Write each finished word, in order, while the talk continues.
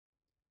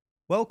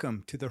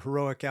Welcome to the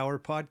Heroic Hour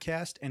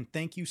podcast, and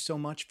thank you so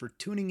much for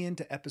tuning in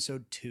to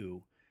episode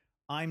 2.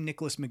 I'm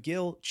Nicholas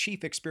McGill,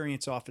 Chief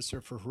Experience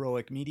Officer for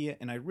Heroic Media,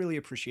 and I really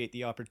appreciate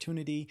the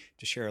opportunity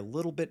to share a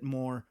little bit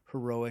more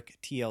Heroic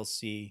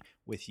TLC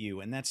with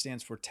you. And that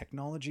stands for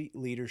Technology,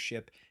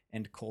 Leadership,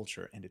 and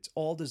Culture. And it's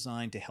all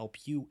designed to help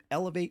you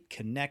elevate,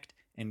 connect,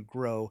 and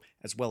grow,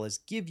 as well as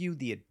give you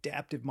the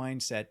adaptive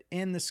mindset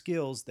and the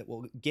skills that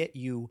will get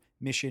you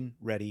mission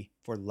ready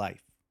for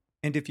life.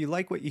 And if you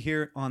like what you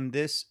hear on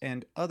this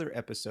and other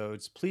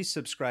episodes, please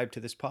subscribe to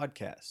this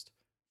podcast.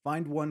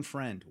 Find one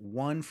friend,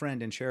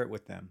 and share it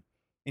with them.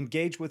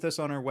 Engage with us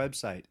on our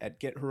website at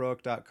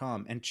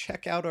getheroic.com and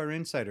check out our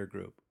insider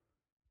group.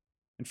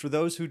 And for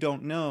those who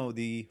don't know,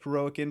 the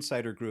Heroic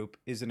Insider Group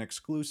is an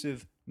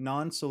exclusive,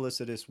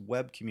 non-solicitous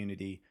web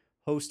community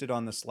hosted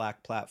on the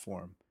Slack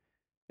platform.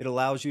 It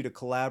allows you to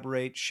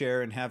collaborate,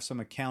 share, and have some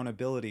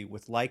accountability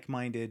with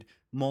like-minded,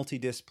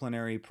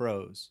 multidisciplinary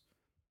pros.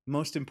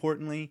 Most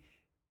importantly,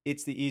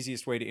 it's the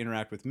easiest way to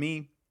interact with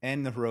me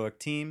and the Heroic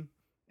team.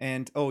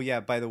 And oh yeah,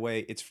 by the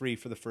way, it's free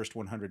for the first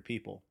 100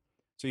 people.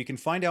 So you can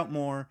find out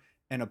more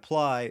and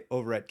apply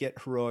over at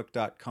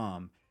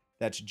getheroic.com.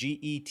 That's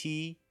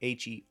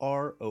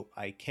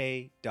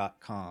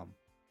getheroik.com.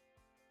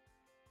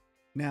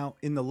 Now,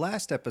 in the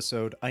last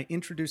episode, I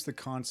introduced the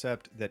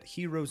concept that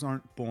heroes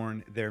aren't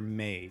born, they're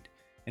made.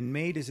 And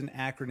MADE is an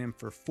acronym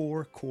for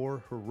 4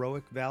 core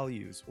heroic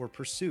values or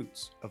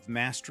pursuits of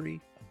mastery,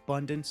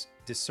 abundance,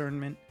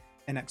 discernment,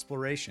 and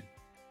exploration.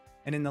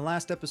 And in the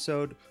last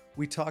episode,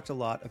 we talked a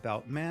lot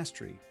about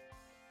mastery.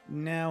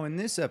 Now, in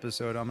this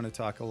episode, I'm going to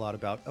talk a lot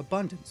about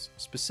abundance,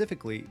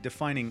 specifically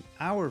defining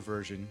our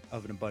version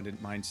of an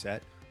abundant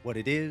mindset, what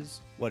it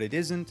is, what it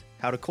isn't,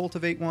 how to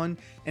cultivate one,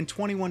 and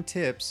 21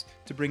 tips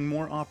to bring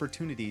more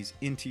opportunities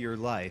into your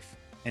life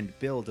and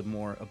build a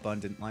more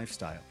abundant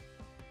lifestyle.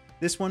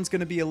 This one's going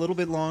to be a little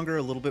bit longer,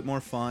 a little bit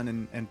more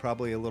fun, and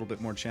probably a little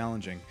bit more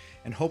challenging,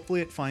 and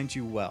hopefully it finds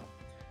you well.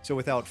 So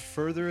without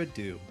further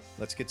ado,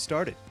 let's get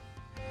started.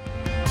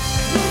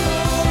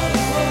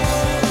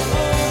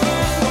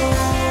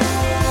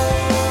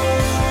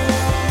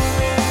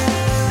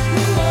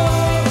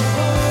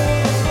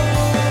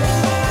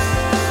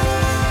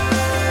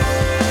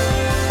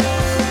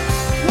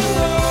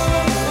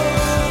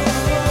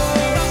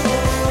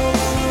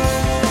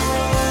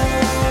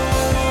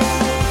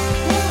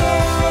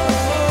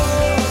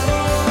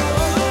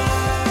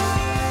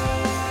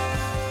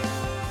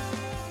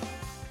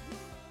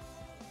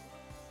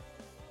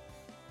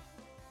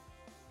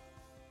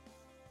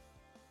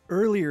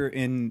 Earlier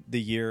in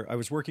the year, I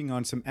was working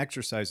on some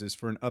exercises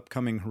for an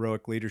upcoming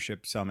Heroic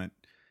Leadership Summit.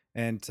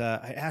 And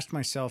I asked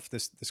myself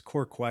this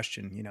core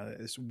question,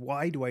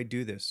 why do I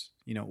do this?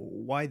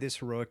 Why this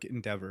heroic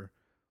endeavor?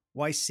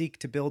 Why seek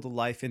to build a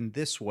life in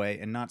this way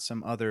and not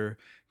some other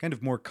kind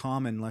of more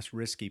common, less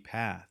risky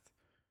path?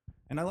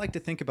 And I like to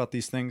think about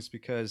these things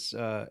because,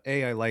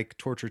 I like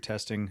torture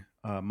testing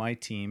my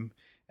team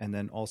and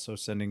then also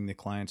sending the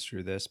clients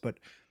through this. But,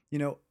 you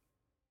know,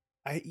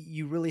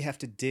 you really have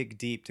to dig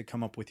deep to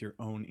come up with your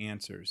own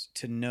answers,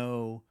 to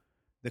know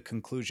the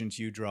conclusions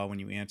you draw when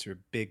you answer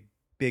big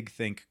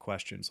think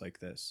questions like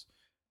this.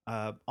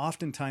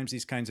 Oftentimes,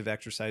 these kinds of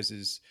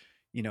exercises,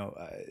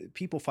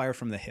 people fire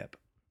from the hip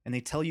and they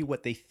tell you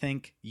what they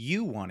think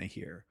you want to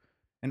hear.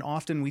 And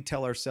often we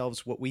tell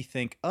ourselves what we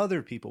think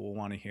other people will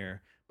want to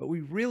hear, but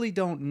we really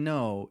don't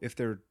know if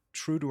they're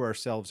true to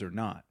ourselves or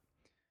not.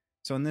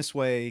 So in this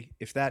way,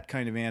 if that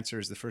kind of answer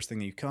is the first thing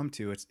that you come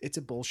to, it's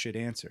a bullshit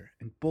answer.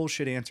 And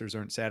bullshit answers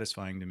aren't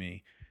satisfying to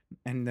me.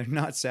 And they're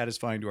not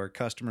satisfying to our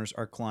customers,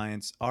 our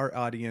clients, our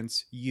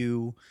audience,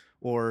 you,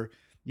 or,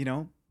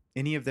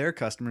 any of their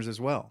customers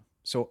as well.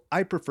 So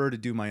I prefer to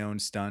do my own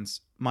stunts,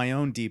 my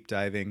own deep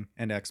diving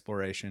and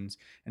explorations.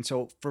 And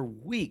so for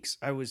weeks,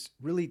 I was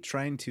really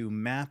trying to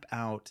map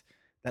out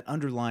that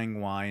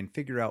underlying why and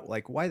figure out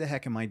why the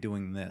heck am I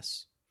doing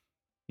this?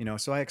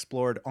 So I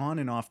explored on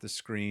and off the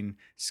screen,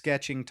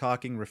 sketching,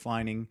 talking,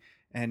 refining,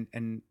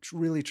 and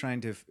really trying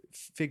to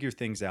figure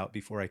things out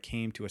before I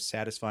came to a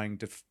satisfying,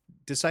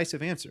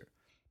 decisive answer.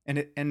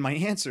 And my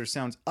answer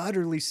sounds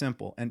utterly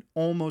simple and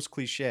almost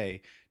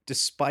cliche,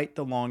 despite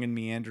the long and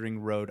meandering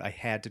road I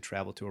had to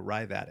travel to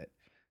arrive at it.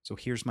 So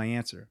here's my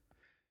answer.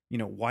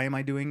 Why am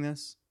I doing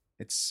this?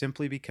 It's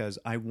simply because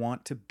I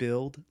want to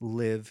build,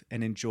 live,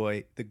 and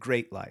enjoy the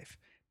great life.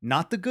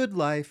 Not the good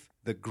life,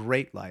 the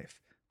great life.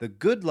 The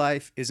good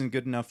life isn't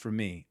good enough for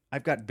me.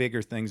 I've got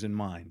bigger things in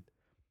mind.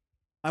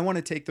 I want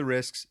to take the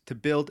risks to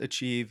build,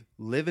 achieve,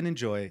 live, and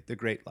enjoy the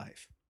great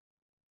life.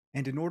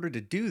 And in order to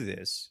do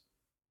this,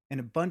 an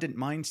abundant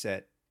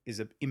mindset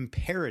is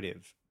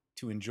imperative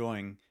to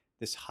enjoying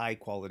this high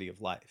quality of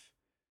life.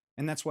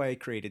 And that's why I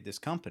created this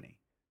company,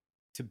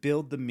 to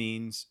build the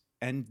means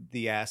and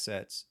the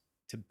assets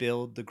to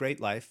build the great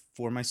life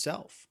for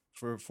myself,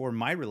 for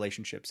my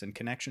relationships and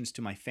connections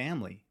to my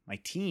family, my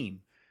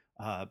team,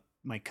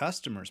 my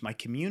customers, my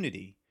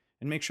community,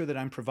 and make sure that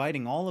I'm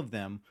providing all of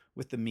them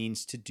with the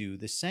means to do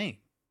the same.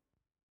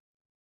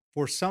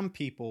 For some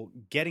people,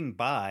 getting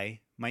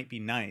by might be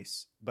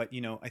nice, but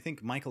I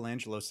think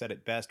Michelangelo said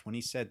it best when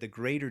he said the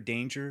greater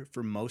danger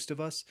for most of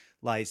us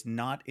lies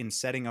not in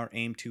setting our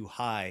aim too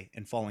high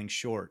and falling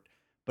short,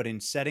 but in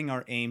setting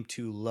our aim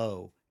too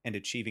low and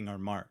achieving our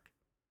mark.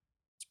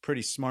 It's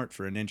pretty smart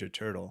for a Ninja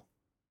Turtle,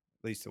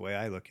 at least the way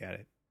I look at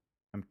it.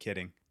 I'm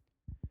kidding.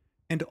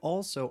 And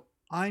also,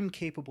 I'm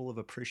capable of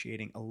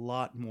appreciating a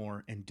lot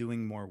more and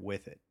doing more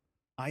with it.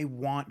 I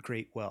want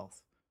great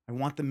wealth. I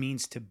want the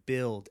means to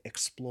build,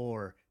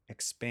 explore,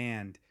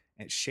 expand,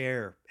 and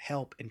share,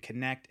 help, and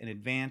connect and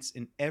advance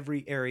in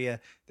every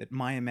area that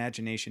my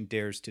imagination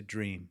dares to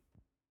dream.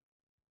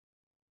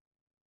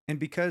 And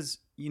because,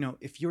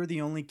 if you're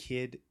the only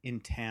kid in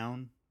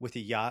town with a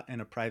yacht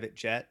and a private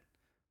jet,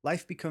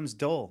 life becomes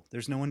dull.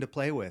 There's no one to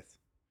play with.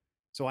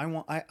 So I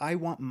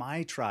want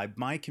my tribe,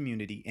 my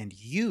community, and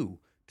you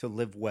to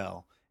live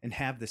well and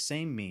have the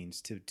same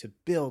means to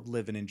build,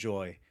 live, and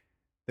enjoy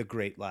the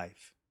great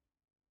life.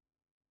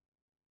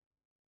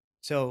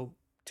 So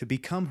to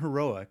become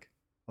heroic,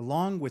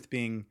 along with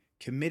being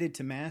committed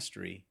to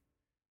mastery,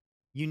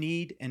 you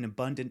need an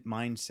abundant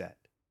mindset.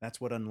 That's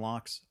what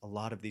unlocks a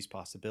lot of these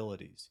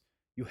possibilities.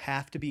 You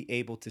have to be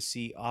able to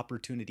see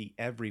opportunity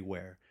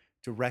everywhere,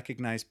 to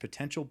recognize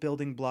potential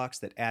building blocks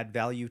that add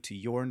value to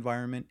your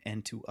environment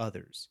and to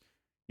others.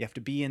 You have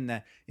to be in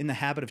the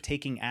habit of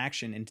taking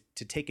action and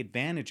to take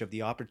advantage of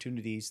the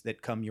opportunities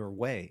that come your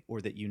way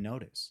or that you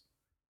notice.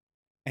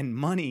 And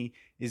money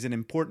is an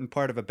important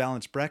part of a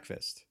balanced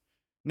breakfast.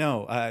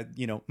 No,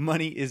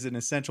 money is an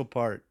essential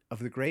part of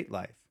the great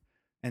life.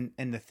 And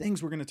the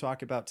things we're going to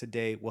talk about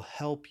today will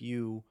help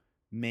you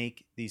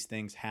make these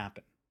things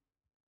happen.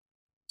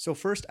 So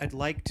first, I'd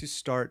like to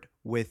start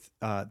with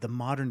the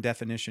modern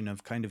definition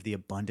of kind of the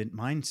abundant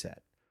mindset.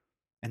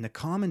 And the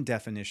common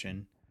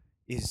definition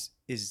is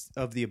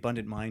of the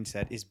abundant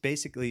mindset is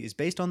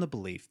based on the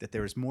belief that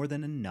there is more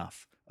than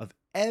enough of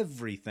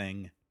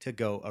everything to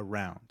go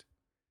around.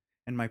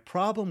 And my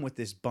problem with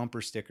this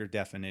bumper sticker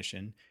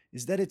definition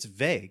is that it's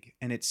vague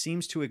and it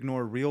seems to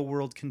ignore real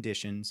world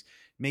conditions,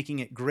 making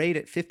it great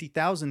at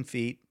 50,000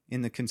 feet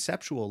in the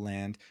conceptual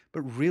land,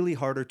 but really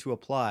harder to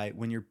apply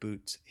when your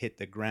boots hit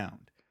the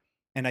ground.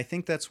 And I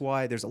think that's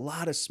why there's a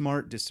lot of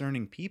smart,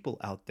 discerning people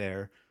out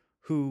there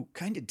who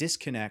kind of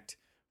disconnect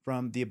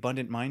from the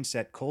abundant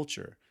mindset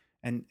culture.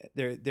 And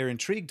they're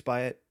intrigued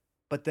by it,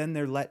 but then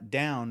they're let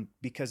down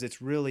because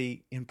it's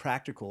really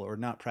impractical or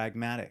not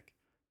pragmatic.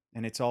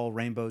 And it's all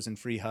rainbows and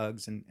free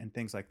hugs and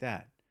things like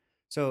that.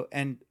 So,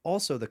 and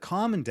also the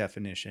common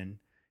definition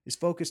is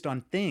focused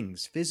on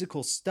things,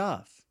 physical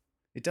stuff.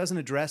 It doesn't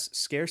address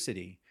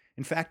scarcity.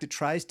 In fact, it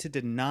tries to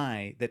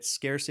deny that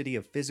scarcity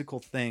of physical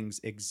things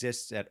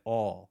exists at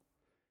all.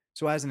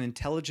 So, as an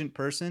intelligent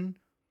person,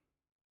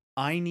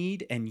 I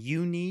need and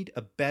you need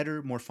a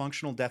better, more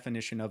functional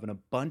definition of an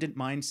abundant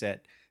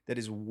mindset that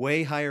is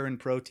way higher in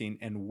protein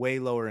and way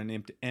lower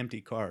in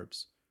empty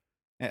carbs,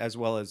 as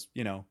well as,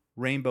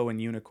 rainbow and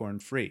unicorn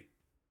free.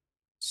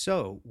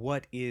 So,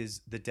 what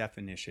is the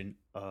definition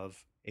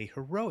of a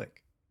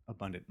heroic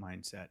abundant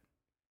mindset?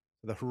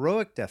 The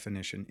heroic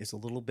definition is a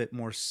little bit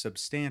more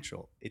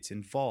substantial. It's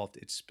involved,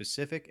 it's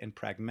specific and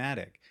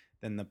pragmatic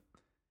than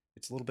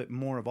it's a little bit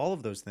more of all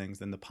of those things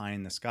than the pie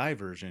in the sky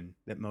version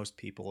that most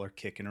people are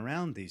kicking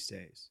around these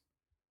days.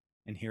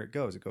 And here it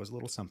goes. It goes a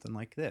little something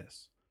like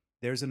this.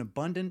 There's an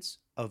abundance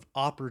of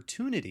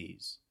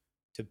opportunities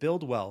to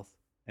build wealth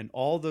and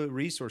all the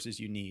resources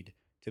you need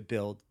to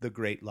build the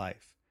great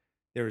life.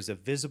 There is a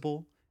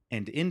visible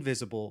and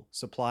invisible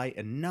supply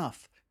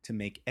enough to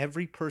make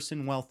every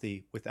person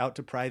wealthy without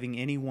depriving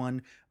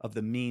anyone of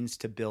the means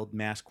to build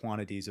mass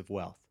quantities of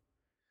wealth.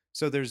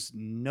 So there's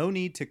no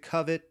need to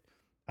covet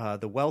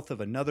the wealth of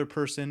another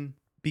person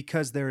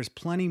because there is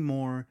plenty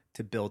more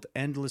to build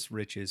endless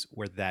riches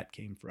where that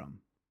came from.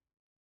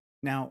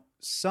 Now,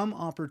 some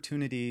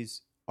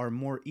opportunities are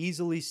more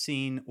easily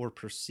seen or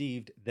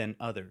perceived than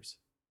others.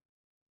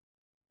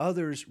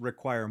 Others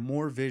require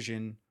more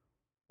vision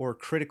or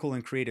critical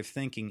and creative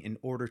thinking in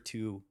order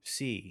to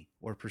see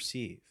or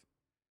perceive.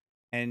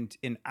 And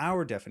in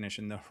our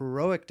definition, the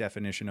heroic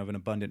definition of an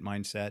abundant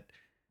mindset,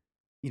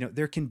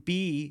 there can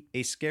be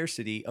a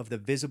scarcity of the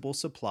visible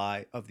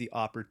supply of the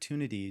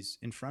opportunities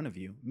in front of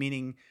you,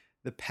 meaning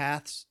the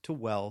paths to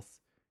wealth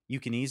you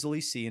can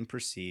easily see and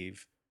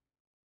perceive.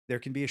 There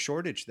can be a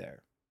shortage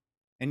there.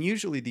 And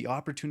usually the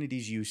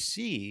opportunities you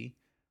see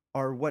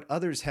are what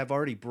others have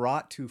already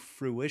brought to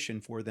fruition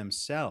for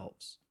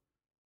themselves,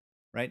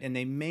 right? And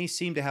they may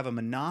seem to have a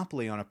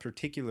monopoly on a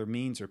particular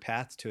means or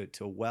path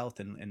to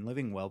wealth and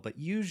living well, but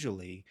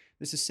usually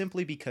this is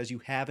simply because you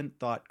haven't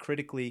thought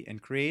critically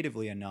and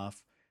creatively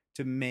enough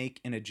to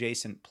make an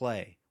adjacent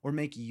play or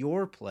make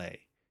your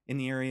play in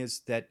the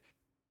areas that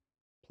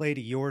play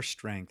to your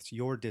strengths,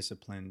 your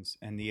disciplines,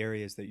 and the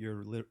areas that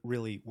you're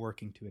really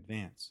working to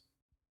advance.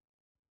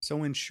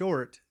 So, in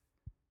short,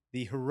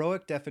 the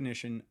heroic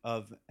definition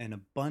of an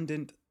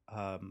abundant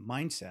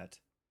mindset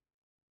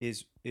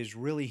is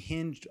really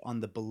hinged on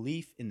the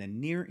belief in the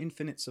near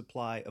infinite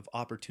supply of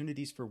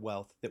opportunities for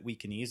wealth that we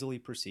can easily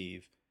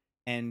perceive,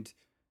 and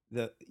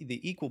the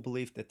equal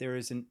belief that there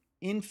is an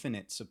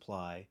infinite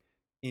supply,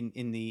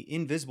 in the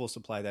invisible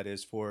supply that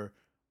is, for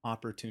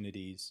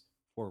opportunities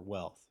for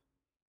wealth,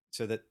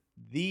 so that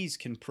these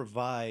can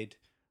provide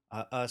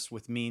us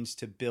with means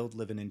to build,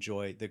 live, and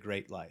enjoy the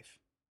great life.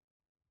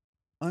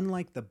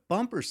 Unlike the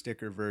bumper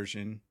sticker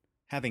version,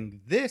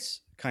 having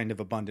this kind of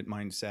abundant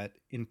mindset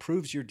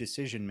improves your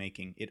decision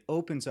making. It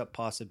opens up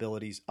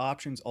possibilities,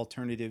 options,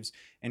 alternatives,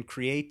 and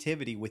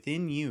creativity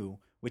within you,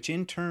 which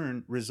in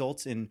turn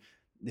results in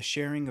the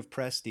sharing of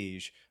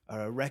prestige,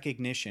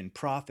 recognition,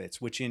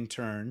 profits, which in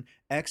turn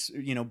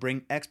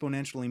bring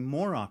exponentially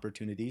more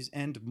opportunities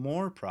and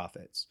more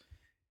profits.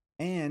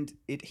 And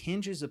it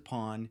hinges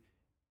upon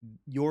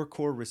your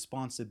core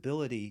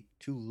responsibility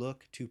to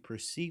look to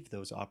perceive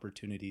those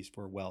opportunities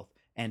for wealth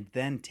and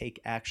then take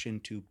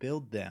action to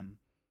build them.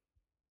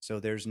 So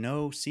there's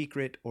no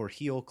secret or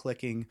heel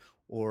clicking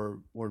or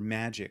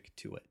magic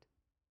to it.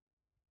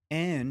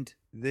 And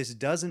this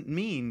doesn't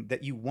mean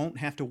that you won't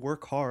have to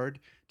work hard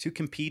to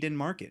compete in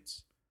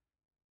markets.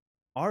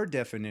 Our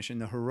definition,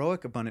 the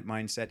heroic abundant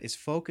mindset, is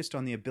focused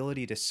on the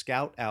ability to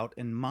scout out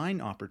and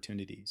mine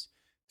opportunities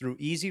through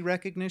easy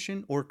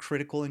recognition or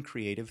critical and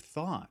creative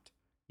thought.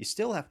 You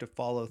still have to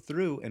follow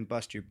through and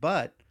bust your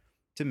butt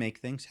to make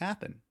things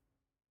happen.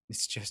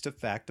 It's just a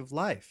fact of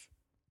life.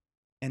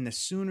 And the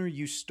sooner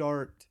you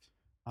start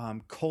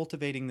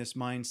cultivating this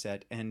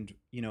mindset and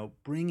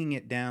bringing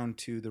it down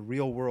to the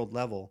real world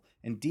level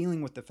and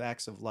dealing with the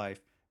facts of life,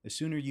 the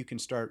sooner you can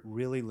start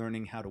really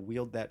learning how to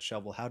wield that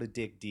shovel, how to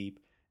dig deep,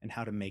 and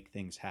how to make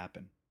things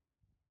happen.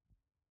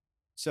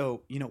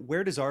 So,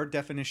 where does our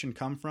definition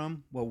come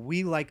from? Well,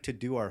 we like to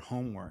do our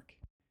homework.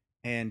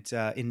 And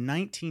in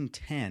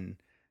 1910,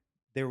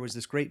 there was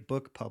this great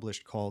book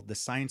published called The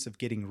Science of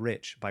Getting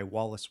Rich by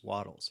Wallace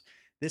Wattles.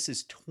 This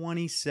is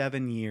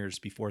 27 years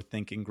before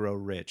Think and Grow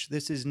Rich.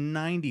 This is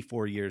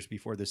 94 years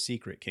before The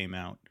Secret came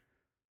out.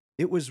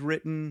 It was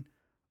written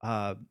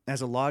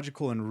as a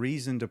logical and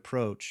reasoned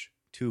approach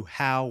to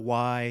how,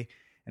 why,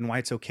 and why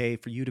it's okay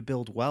for you to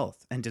build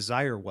wealth and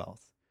desire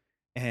wealth.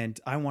 And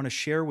I want to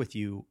share with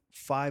you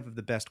 5 of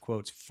the best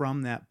quotes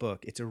from that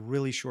book. It's a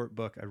really short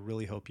book. I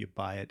really hope you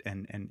buy it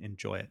and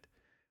enjoy it.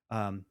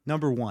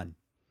 Number 1,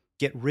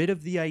 get rid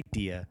of the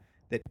idea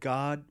that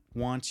God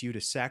wants you to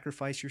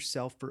sacrifice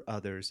yourself for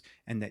others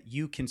and that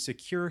you can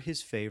secure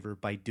his favor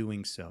by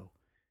doing so.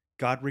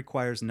 God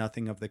requires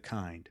nothing of the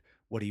kind.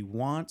 What he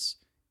wants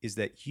is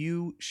that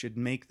you should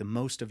make the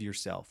most of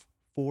yourself,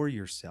 for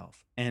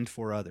yourself, and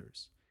for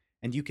others.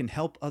 And you can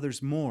help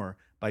others more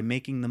by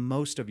making the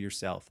most of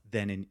yourself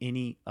than in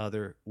any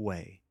other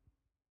way.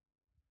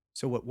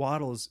 So what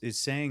Wattles is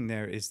saying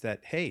there is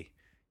that, hey,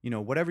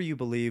 whatever you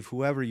believe,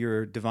 whoever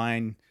your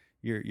divine,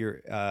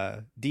 your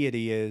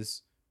deity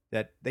is,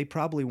 that they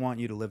probably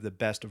want you to live the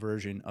best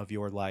version of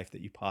your life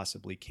that you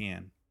possibly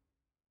can.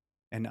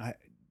 And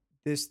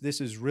this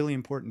is really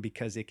important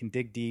because it can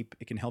dig deep.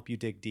 It can help you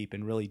dig deep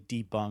and really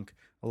debunk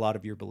a lot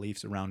of your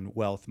beliefs around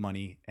wealth,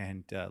 money,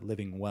 and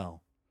living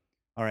well.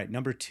 All right,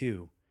 number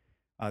 2.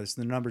 This is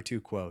the number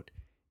 2 quote.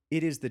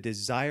 It is the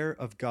desire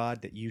of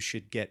God that you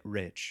should get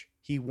rich.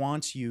 He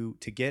wants you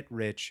to get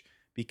rich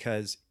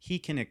because he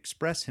can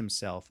express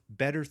himself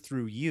better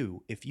through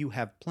you if you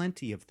have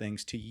plenty of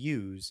things to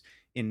use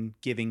in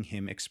giving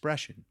him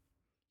expression.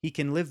 He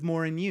can live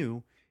more in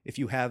you if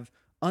you have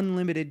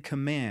unlimited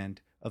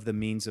command of the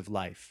means of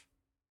life.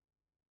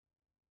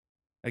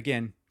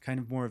 Again, kind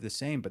of more of the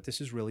same, but this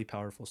is really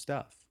powerful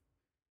stuff.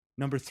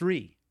 Number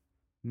 3,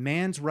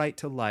 man's right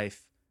to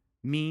life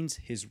means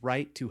his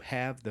right to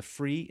have the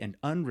free and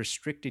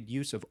unrestricted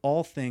use of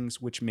all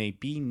things which may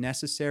be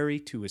necessary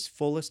to his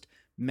fullest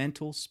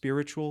mental,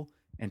 spiritual,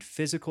 and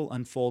physical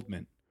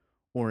unfoldment,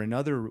 or in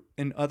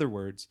other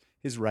words,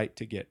 his right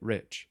to get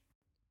rich.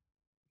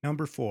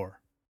 Number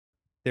 4,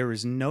 there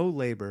is no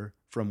labor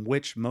from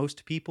which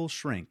most people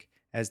shrink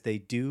as they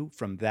do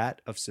from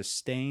that of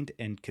sustained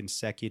and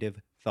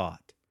consecutive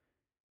thought.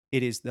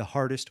 It is the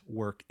hardest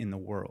work in the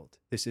world.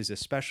 This is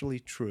especially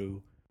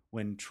true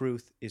when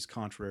truth is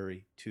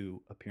contrary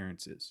to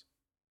appearances.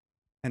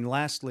 And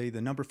lastly,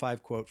 the number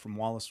 5 quote from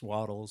Wallace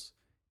Wattles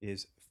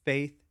is,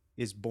 faith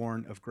is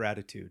born of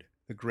gratitude.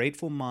 The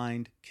grateful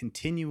mind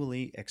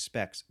continually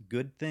expects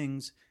good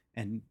things,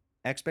 and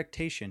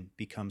expectation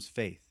becomes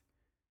faith.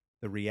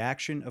 The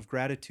reaction of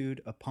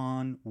gratitude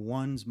upon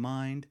one's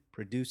mind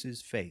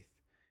produces faith,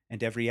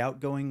 and every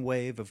outgoing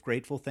wave of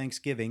grateful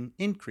thanksgiving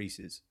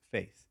increases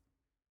faith.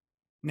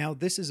 Now,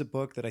 this is a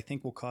book that I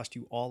think will cost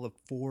you all of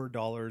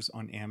 $4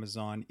 on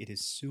Amazon. It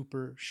is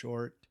super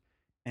short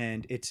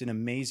and it's an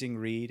amazing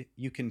read.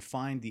 You can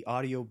find the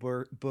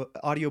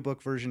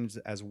audiobook versions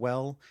as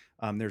well.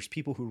 There's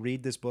people who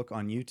read this book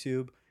on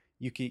YouTube.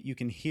 You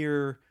can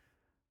hear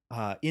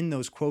in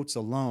those quotes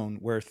alone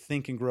where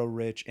Think and Grow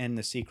Rich and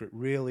The Secret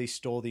really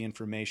stole the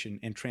information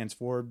and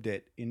transformed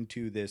it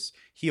into this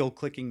heel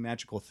clicking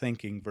magical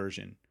thinking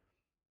version,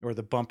 or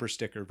the bumper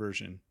sticker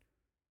version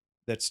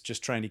that's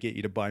just trying to get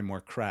you to buy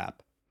more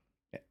crap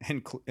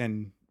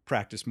and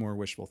practice more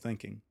wishful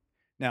thinking.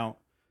 Now,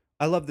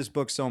 I love this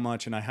book so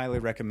much, and I highly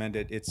recommend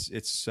it.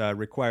 It's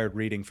required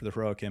reading for the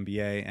Heroic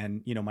MBA,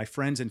 and my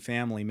friends and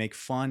family make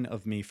fun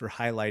of me for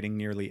highlighting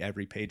nearly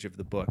every page of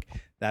the book.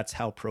 That's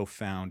how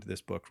profound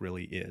this book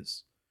really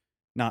is.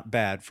 Not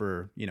bad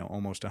for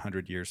almost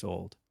 100 years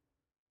old.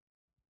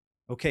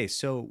 Okay,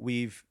 so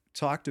we've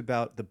talked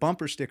about the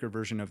bumper sticker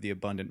version of the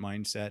abundant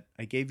mindset.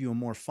 I gave you a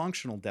more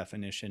functional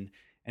definition,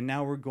 and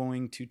now we're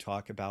going to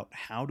talk about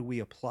how do we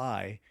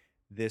apply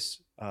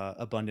this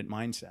abundant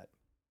mindset.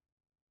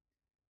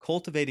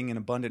 Cultivating an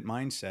abundant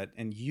mindset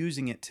and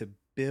using it to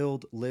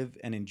build, live,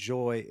 and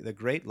enjoy the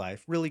great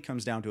life really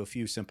comes down to a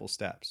few simple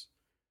steps.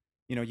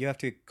 You have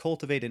to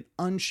cultivate an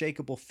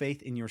unshakable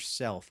faith in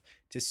yourself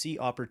to see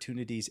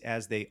opportunities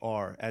as they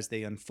are, as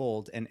they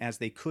unfold, and as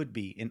they could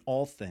be in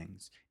all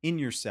things, in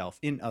yourself,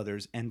 in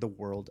others, and the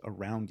world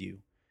around you.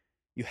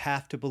 You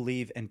have to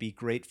believe and be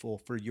grateful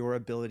for your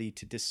ability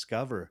to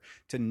discover,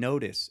 to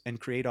notice, and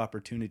create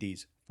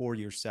opportunities for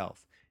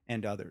yourself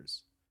and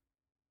others.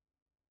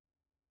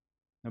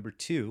 Number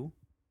two,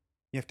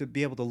 you have to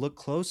be able to look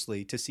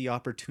closely to see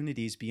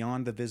opportunities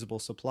beyond the visible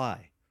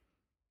supply.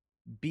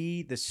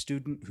 Be the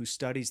student who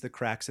studies the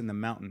cracks in the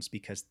mountains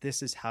because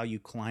this is how you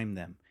climb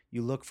them.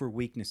 You look for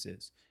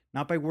weaknesses,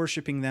 not by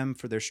worshiping them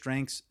for their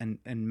strengths and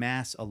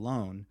mass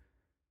alone,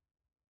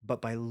 but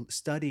by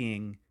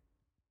studying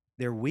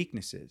their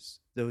weaknesses,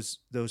 those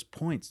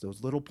points,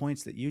 those little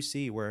points that you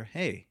see where,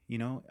 hey,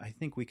 I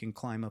think we can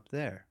climb up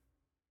there.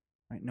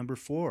 Right? Number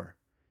four,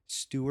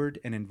 steward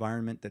an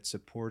environment that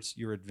supports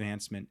your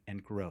advancement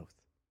and growth.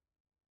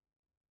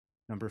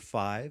 Number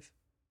five,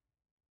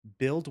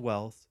 build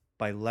wealth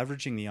by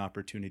leveraging the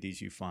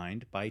opportunities you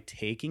find by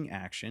taking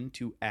action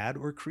to add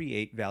or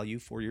create value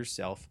for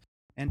yourself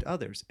and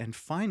others. And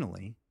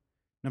finally,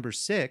 number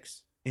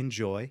six,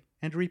 enjoy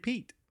and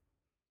repeat.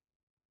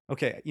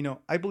 Okay,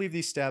 I believe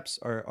these steps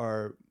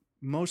are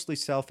mostly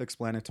self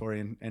explanatory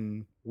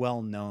and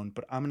well known,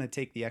 but I'm going to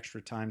take the extra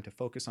time to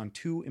focus on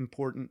two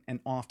important and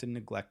often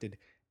neglected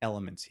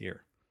elements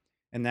here.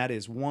 And that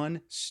is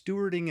one,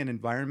 stewarding an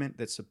environment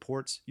that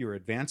supports your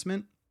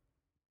advancement,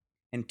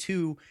 and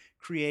two,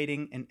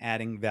 creating and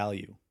adding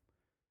value.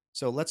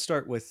 So let's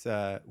start with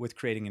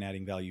creating and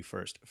adding value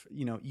first.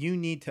 You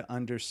need to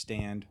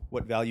understand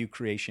what value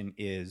creation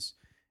is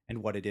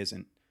and what it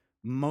isn't.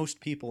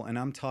 Most people, and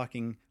I'm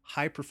talking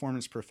high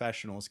performance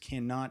professionals,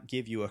 cannot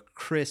give you a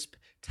crisp,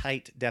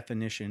 tight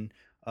definition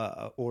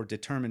or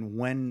determine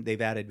when they've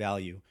added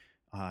value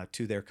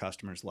to their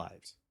customers'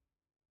 lives,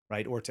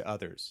 right, or to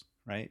others,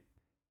 right?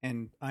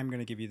 And I'm going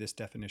to give you this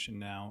definition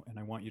now, and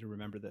I want you to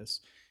remember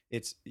this.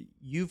 It's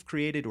you've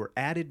created or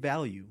added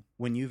value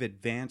when you've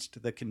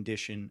advanced the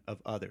condition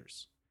of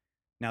others.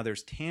 Now,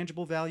 there's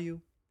tangible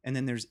value, and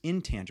then there's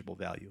intangible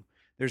value.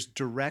 There's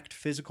direct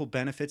physical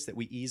benefits that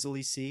we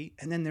easily see,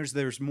 and then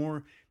there's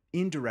more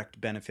indirect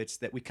benefits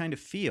that we kind of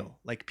feel,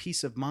 like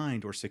peace of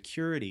mind or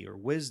security or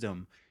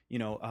wisdom,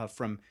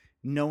 from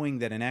knowing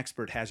that an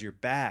expert has your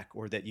back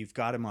or that you've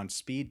got him on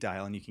speed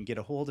dial and you can get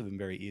a hold of him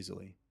very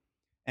easily.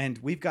 And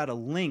we've got a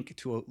link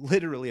to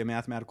literally a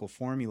mathematical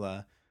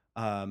formula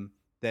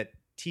that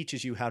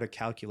teaches you how to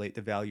calculate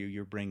the value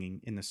you're bringing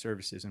in the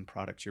services and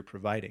products you're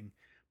providing.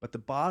 But the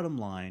bottom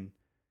line,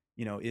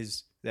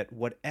 is that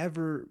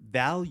whatever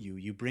value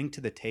you bring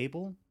to the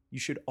table, you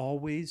should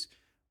always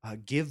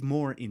give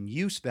more in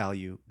use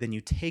value than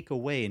you take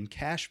away in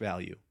cash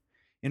value.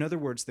 In other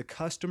words, the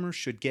customer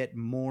should get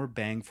more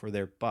bang for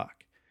their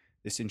buck.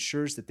 This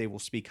ensures that they will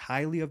speak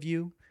highly of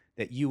you,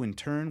 that you in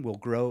turn will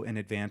grow and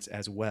advance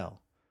as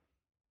well.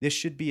 This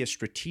should be a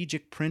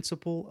strategic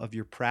principle of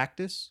your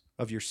practice,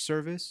 of your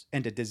service,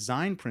 and a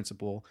design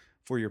principle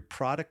for your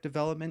product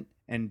development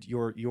and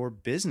your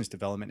business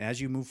development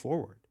as you move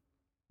forward.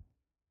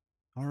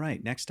 All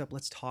right, next up,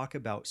 let's talk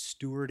about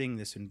stewarding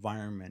this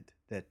environment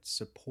that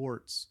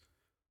supports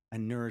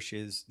and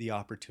nourishes the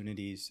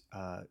opportunities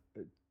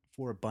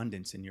for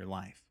abundance in your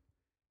life.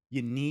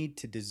 You need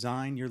to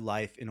design your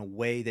life in a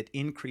way that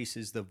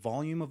increases the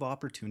volume of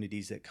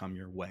opportunities that come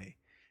your way.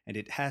 And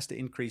it has to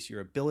increase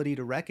your ability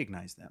to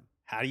recognize them.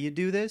 How do you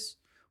do this?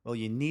 Well,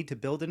 you need to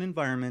build an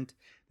environment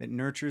that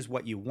nurtures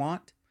what you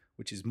want,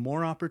 which is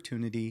more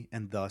opportunity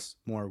and thus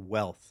more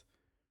wealth,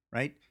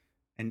 right?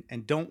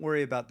 And don't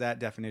worry about that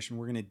definition.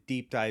 We're going to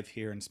deep dive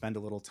here and spend a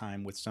little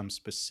time with some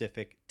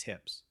specific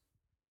tips.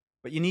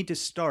 But you need to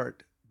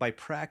start by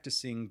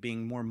practicing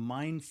being more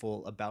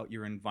mindful about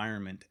your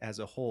environment as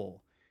a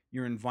whole.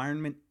 Your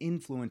environment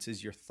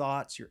influences your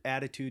thoughts, your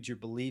attitudes, your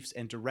beliefs,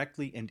 and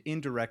directly and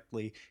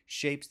indirectly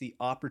shapes the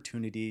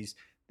opportunities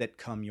that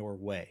come your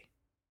way.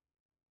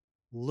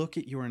 Look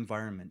at your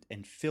environment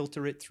and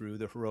filter it through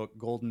the heroic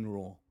golden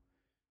rule.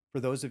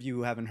 For those of you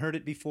who haven't heard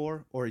it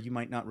before, or you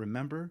might not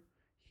remember,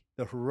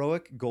 the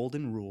heroic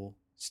golden rule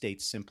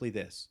states simply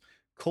this: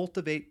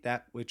 cultivate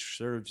that which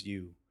serves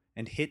you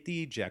and hit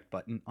the eject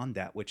button on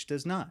that which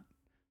does not.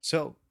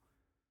 So,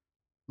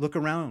 look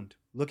around,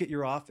 look at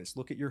your office,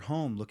 look at your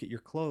home, look at your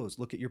clothes,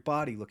 look at your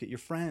body, look at your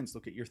friends,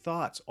 look at your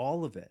thoughts,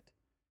 all of it.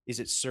 Is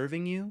it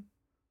serving you?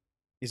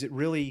 Is it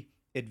really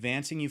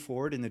advancing you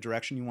forward in the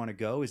direction you want to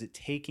go? Is it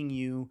taking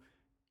you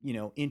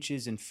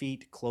inches and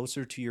feet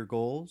closer to your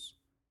goals?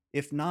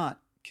 If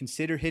not,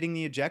 consider hitting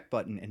the eject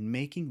button and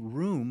making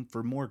room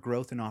for more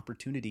growth and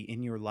opportunity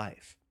in your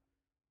life.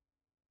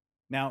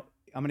 Now,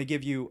 I'm going to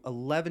give you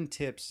 11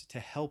 tips to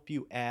help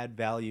you add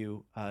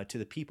value to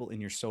the people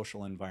in your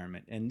social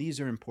environment. And these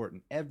are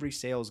important. Every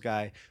sales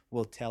guy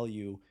will tell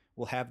you,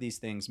 will have these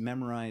things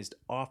memorized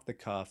off the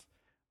cuff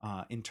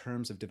in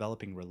terms of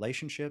developing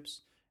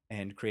relationships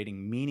and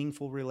creating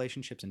meaningful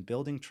relationships and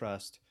building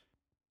trust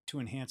to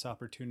enhance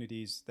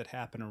opportunities that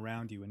happen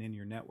around you and in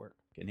your network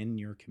and in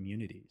your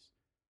communities.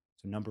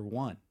 So, number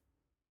one,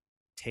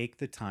 take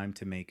the time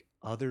to make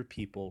other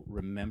people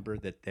remember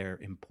that they're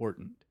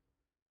important.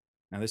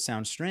 Now, this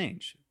sounds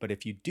strange, but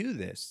if you do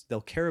this,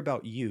 they'll care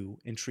about you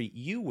and treat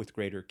you with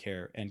greater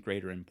care and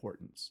greater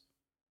importance.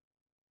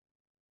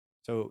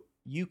 So,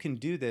 you can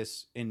do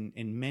this in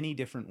many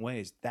different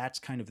ways. That's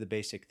kind of the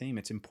basic theme.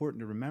 It's important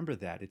to remember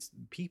that. It's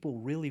people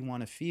really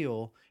want to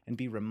feel and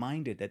be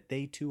reminded that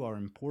they too are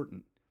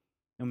important,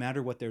 no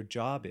matter what their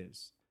job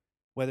is.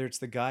 Whether it's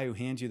the guy who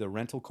hands you the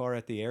rental car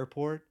at the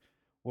airport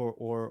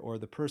or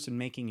the person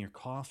making your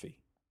coffee,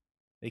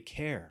 they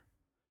care.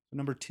 So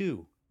number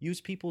two, use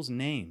people's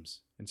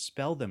names and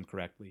spell them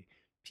correctly.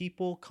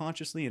 People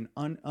consciously and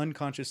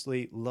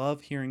unconsciously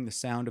love hearing the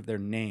sound of their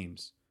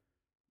names.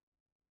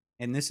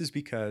 And this is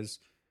because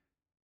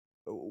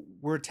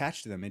we're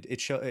attached to them.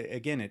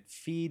 Again, it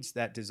feeds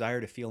that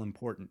desire to feel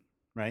important,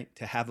 right?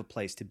 To have a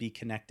place, to be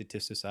connected to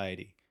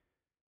society.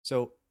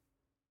 So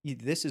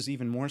this is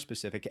even more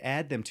specific.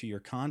 Add them to your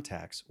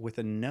contacts with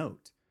a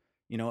note,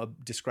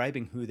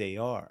 describing who they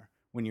are.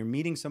 When you're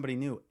meeting somebody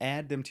new,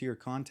 add them to your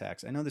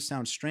contacts. I know this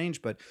sounds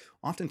strange, but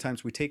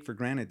oftentimes we take for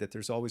granted that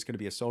there's always going to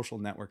be a social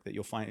network that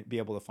be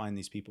able to find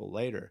these people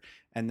later.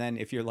 And then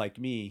if you're like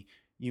me,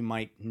 you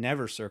might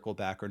never circle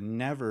back or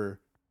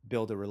never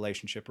build a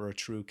relationship or a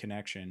true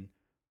connection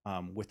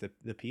with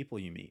the people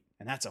you meet.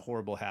 And that's a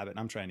horrible habit. And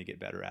I'm trying to get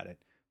better at it.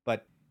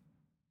 But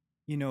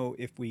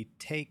if we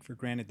take for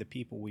granted the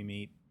people we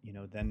meet,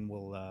 then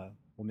we'll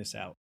miss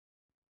out.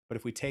 But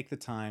if we take the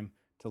time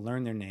to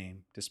learn their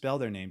name, to spell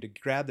their name, to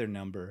grab their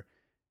number,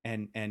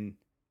 and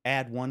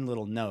add one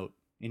little note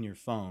in your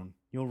phone,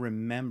 you'll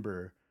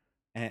remember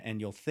and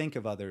you'll think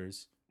of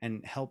others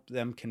and help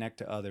them connect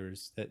to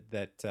others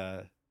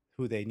that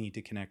who they need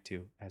to connect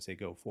to as they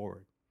go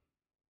forward.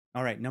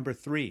 All right, number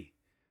three,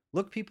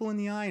 look people in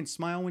the eye and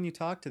smile when you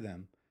talk to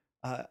them.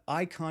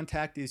 Eye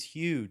contact is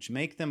huge.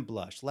 Make them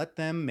blush. Let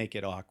them make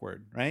it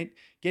awkward, right?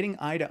 Getting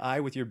eye to eye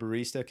with your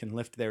barista can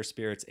lift their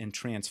spirits and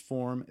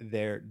transform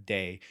their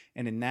day.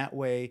 And in that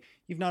way,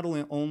 you've not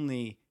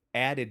only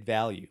added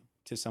value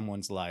to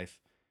someone's life,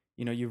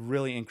 you've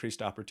really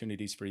increased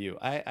opportunities for you.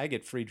 I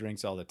get free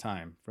drinks all the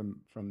time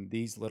from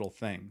these little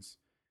things.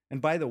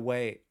 And by the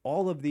way,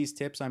 all of these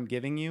tips I'm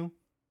giving you,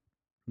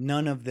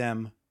 none of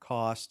them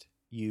cost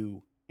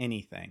you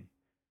anything.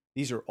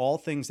 These are all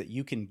things that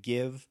you can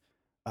give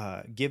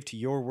to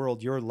your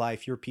world, your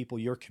life, your people,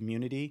 your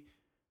community,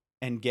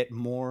 and get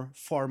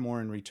far more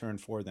in return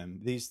for them.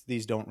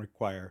 These don't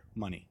require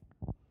money.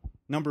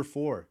 Number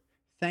four,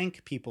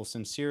 thank people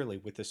sincerely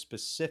with a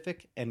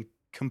specific and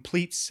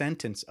complete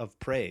sentence of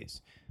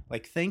praise.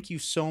 Like, thank you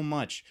so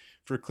much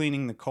for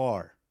cleaning the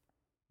car,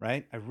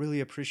 right? I really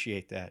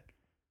appreciate that.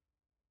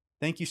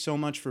 Thank you so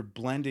much for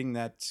blending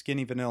that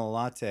skinny vanilla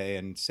latte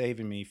and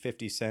saving me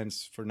 50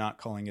 cents for not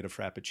calling it a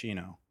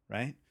frappuccino,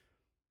 right?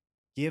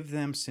 Give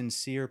them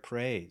sincere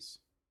praise.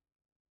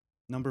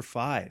 Number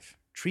five,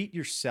 treat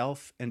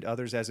yourself and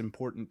others as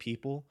important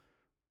people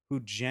who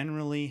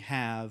generally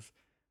have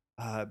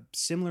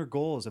similar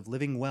goals of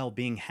living well,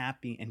 being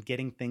happy, and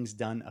getting things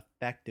done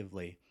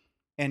effectively.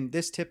 And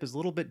this tip is a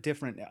little bit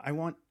different.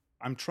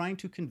 I'm trying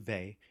to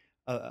convey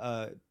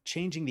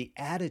changing the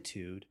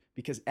attitude,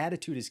 because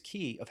attitude is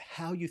key of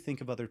how you think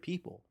of other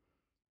people.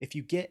 If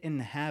you get in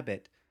the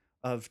habit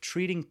of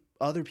treating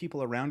other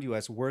people around you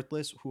as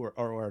worthless, who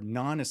are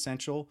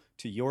non-essential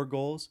to your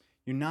goals,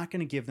 you're not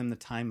going to give them the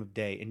time of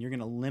day, and you're going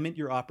to limit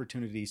your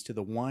opportunities to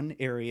the one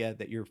area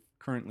that you're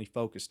currently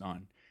focused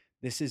on.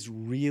 This is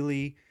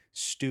really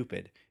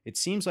stupid. It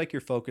seems like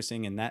you're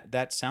focusing, and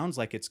that sounds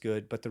like it's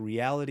good, but the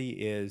reality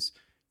is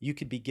you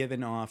could be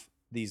given off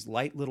these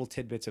light little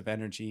tidbits of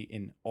energy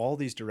in all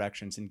these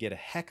directions and get a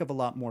heck of a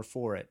lot more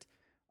for it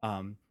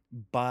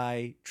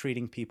by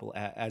treating people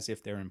as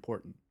if they're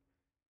important.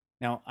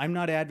 Now, I'm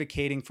not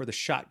advocating for the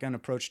shotgun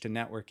approach to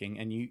networking,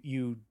 and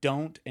you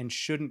don't and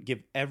shouldn't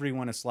give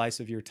everyone a slice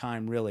of your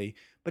time, really,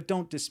 but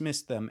don't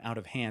dismiss them out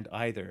of hand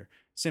either,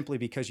 simply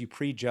because you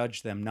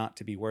prejudge them not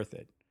to be worth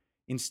it.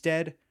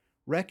 Instead,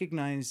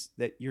 recognize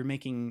that you're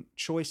making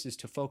choices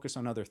to focus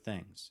on other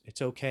things.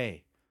 It's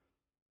okay.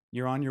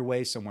 You're on your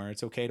way somewhere.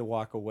 It's okay to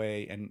walk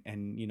away and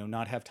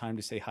not have time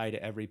to say hi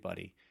to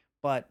everybody.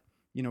 But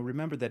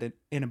remember that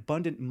an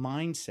abundant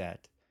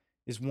mindset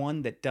is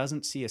one that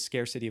doesn't see a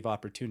scarcity of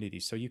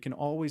opportunities. So you can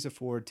always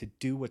afford to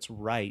do what's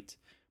right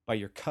by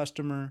your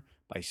customer,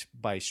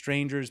 by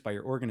strangers, by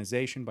your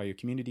organization, by your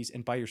communities,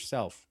 and by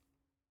yourself.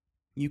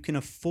 You can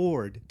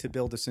afford to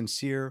build a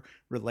sincere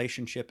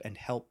relationship and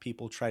help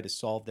people try to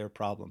solve their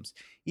problems,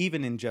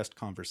 even in just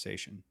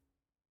conversation.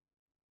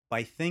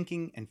 By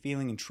thinking and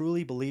feeling and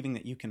truly believing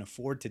that you can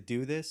afford to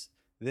do this,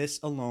 this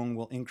alone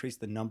will increase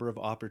the number of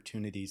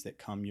opportunities that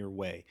come your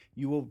way.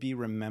 You will be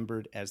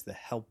remembered as the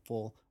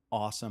helpful,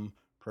 awesome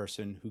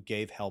person who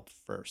gave help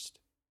first.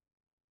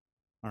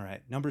 All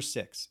right, number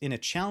 6. In a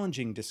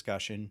challenging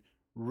discussion,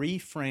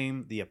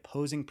 reframe the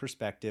opposing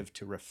perspective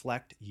to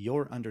reflect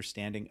your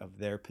understanding of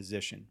their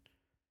position.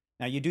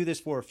 Now, you do this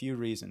for a few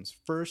reasons.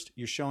 First,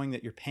 you're showing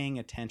that you're paying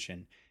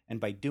attention, and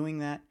by doing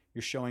that,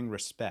 you're showing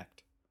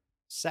respect.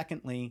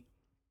 Secondly,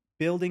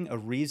 building a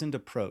reasoned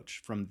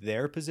approach from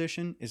their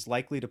position is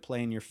likely to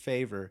play in your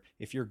favor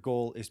if your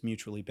goal is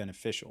mutually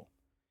beneficial.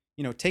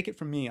 Take it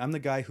from me, I'm the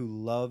guy who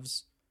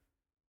loves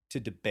to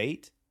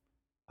debate,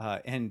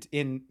 and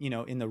in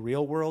the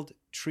real world,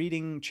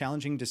 treating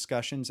challenging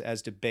discussions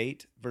as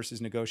debate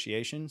versus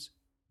negotiations,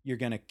 you're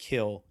going to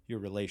kill your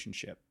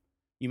relationship.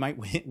 You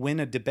might win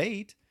a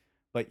debate,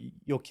 but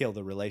you'll kill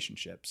the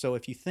relationship. So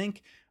if you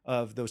think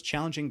of those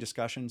challenging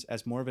discussions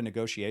as more of a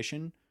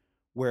negotiation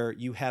where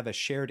you have a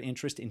shared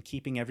interest in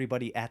keeping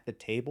everybody at the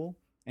table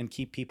and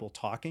keep people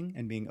talking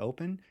and being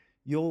open,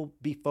 you'll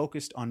be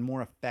focused on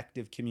more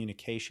effective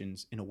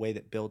communications in a way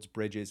that builds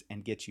bridges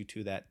and gets you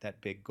to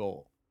that big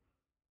goal.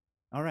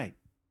 All right.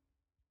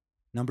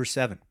 Number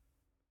 7,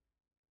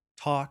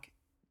 talk,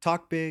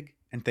 talk big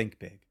and think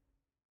big.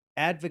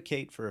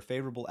 Advocate for a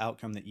favorable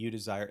outcome that you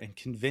desire and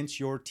convince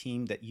your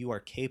team that you are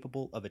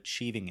capable of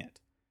achieving it.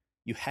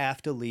 You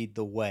have to lead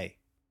the way.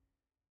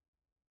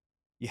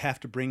 You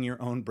have to bring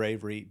your own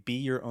bravery, be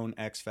your own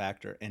X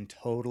factor, and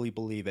totally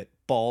believe it,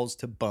 balls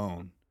to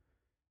bone.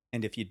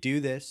 And if you do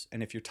this,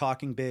 and if you're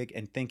talking big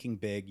and thinking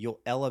big, you'll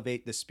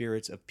elevate the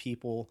spirits of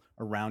people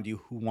around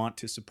you who want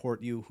to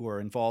support you, who are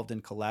involved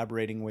in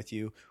collaborating with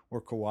you or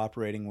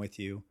cooperating with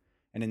you.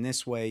 And in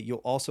this way, you'll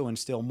also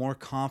instill more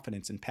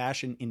confidence and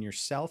passion in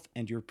yourself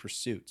and your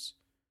pursuits.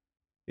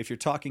 If you're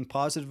talking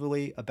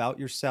positively about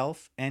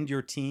yourself and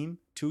your team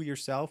to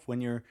yourself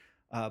when you're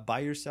by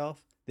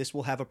yourself, this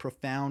will have a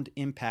profound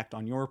impact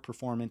on your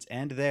performance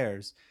and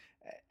theirs,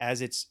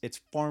 as it's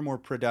far more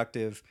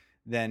productive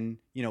than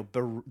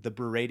the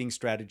berating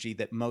strategy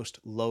that most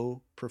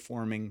low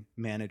performing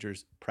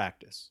managers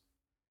practice.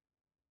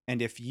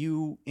 And if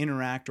you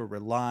interact or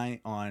rely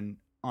on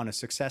a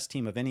success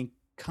team of any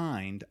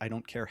kind, I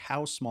don't care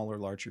how small or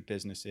large your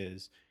business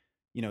is,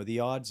 the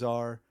odds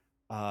are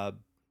uh,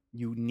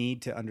 you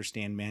need to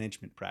understand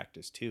management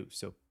practice too.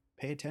 So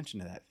pay attention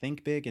to that.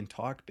 Think big and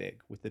talk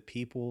big with the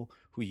people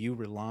who you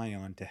rely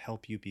on to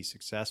help you be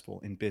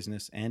successful in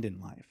business and in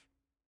life.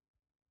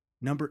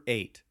 Number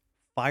 8,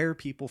 fire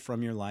people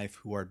from your life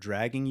who are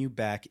dragging you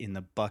back in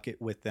the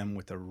bucket with them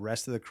with the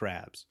rest of the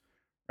crabs,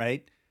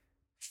 right?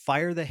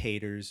 Fire the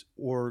haters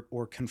or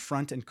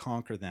confront and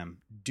conquer them.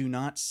 Do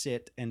not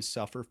sit and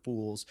suffer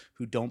fools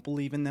who don't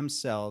believe in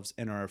themselves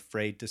and are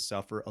afraid to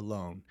suffer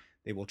alone.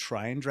 They will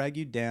try and drag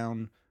you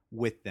down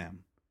with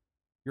them.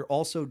 You're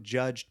also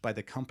judged by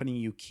the company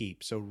you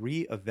keep, so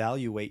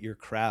reevaluate your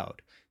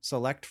crowd.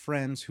 Select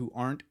friends who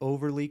aren't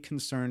overly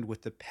concerned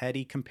with the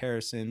petty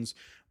comparisons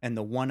and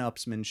the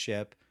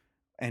one-upsmanship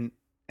and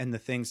and the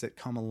things that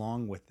come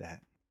along with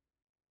that.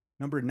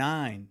 Number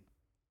 9,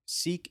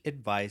 seek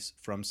advice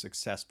from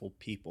successful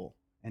people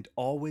and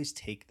always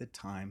take the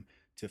time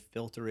to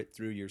filter it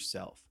through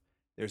yourself.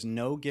 There's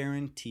no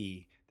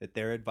guarantee that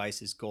their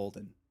advice is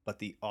golden, but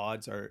the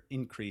odds are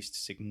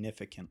increased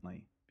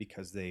significantly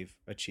because they've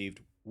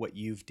achieved what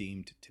you've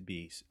deemed to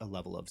be a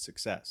level of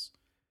success.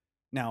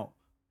 Now,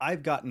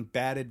 I've gotten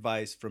bad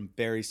advice from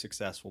very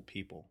successful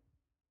people,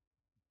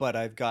 but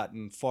I've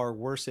gotten far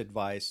worse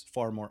advice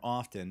far more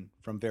often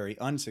from very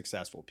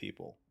unsuccessful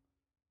people.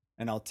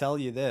 And I'll tell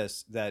you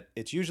this, that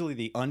it's usually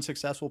the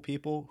unsuccessful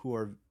people who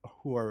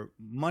are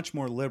much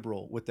more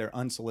liberal with their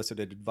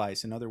unsolicited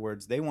advice. In other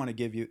words, they want to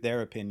give you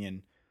their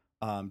opinion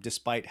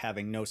despite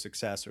having no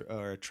success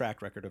or a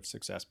track record of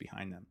success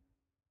behind them.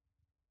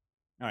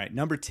 All right,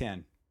 number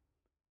 10,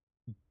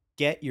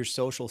 get your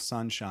social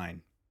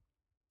sunshine.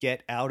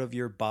 Get out of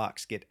your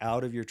box, get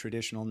out of your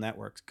traditional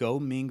networks. Go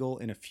mingle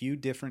in a few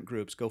different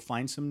groups, go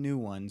find some new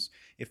ones,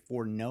 if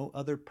for no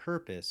other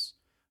purpose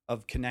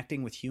of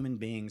connecting with human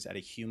beings at a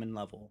human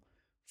level.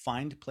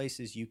 Find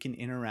places you can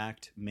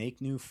interact,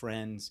 make new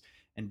friends,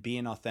 and be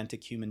an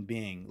authentic human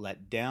being.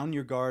 Let down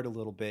your guard a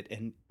little bit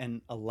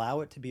and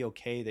allow it to be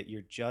okay that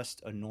you're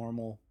just a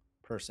normal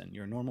person.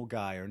 You're a normal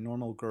guy or a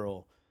normal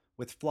girl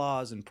with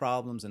flaws and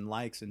problems and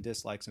likes and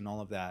dislikes and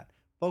all of that.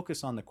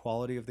 Focus on the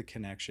quality of the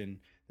connection,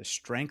 the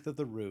strength of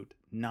the root,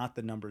 not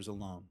the numbers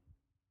alone.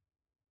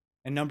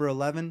 And number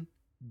 11,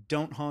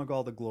 don't hog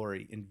all the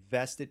glory.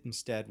 Invest it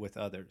instead with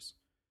others.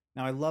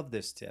 Now, I love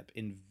this tip.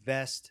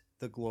 Invest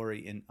the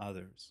glory in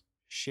others.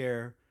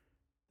 Share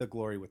the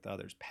glory with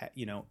others.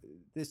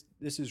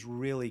 This is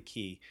really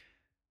key.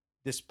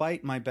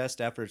 Despite my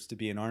best efforts to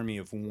be an army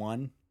of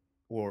one,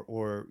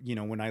 or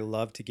when I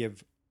love to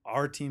give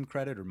our team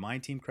credit or my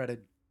team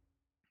credit,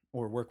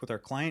 or work with our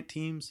client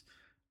teams,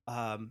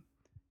 um,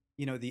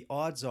 the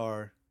odds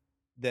are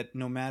that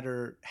no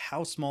matter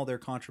how small their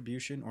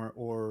contribution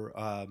or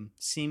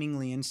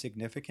seemingly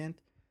insignificant,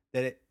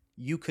 that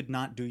you could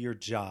not do your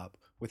job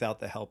without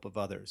the help of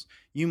others.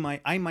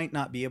 I might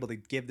not be able to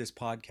give this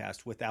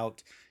podcast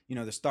without the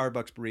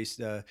Starbucks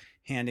barista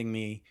handing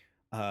me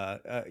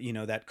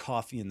that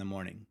coffee in the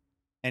morning.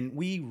 And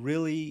we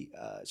really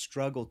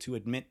struggle to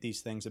admit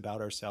these things about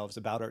ourselves,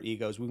 about our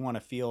egos. We want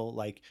to feel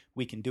like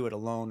we can do it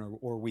alone,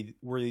 or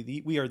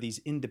we are these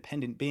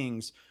independent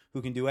beings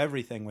who can do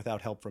everything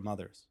without help from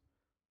others.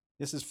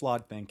 This is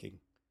flawed thinking.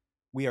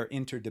 We are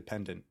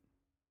interdependent.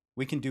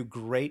 We can do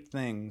great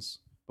things,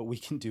 but we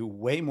can do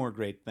way more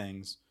great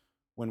things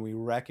when we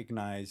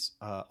recognize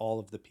all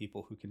of the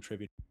people who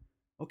contribute.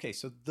 Okay,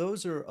 so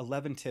those are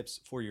 11 tips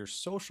for your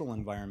social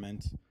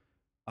environment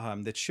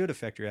that should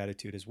affect your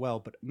attitude as well.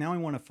 But now I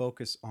want to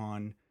focus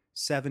on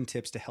 7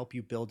 tips to help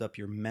you build up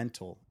your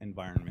mental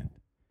environment.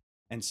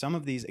 And some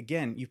of these,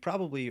 again, you've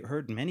probably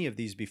heard many of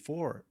these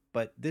before,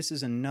 but this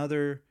is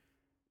another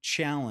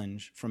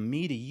challenge from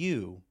me to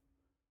you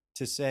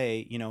to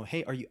say,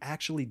 hey, are you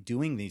actually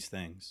doing these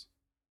things?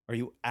 Are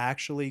you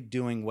actually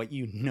doing what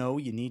you know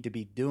you need to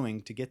be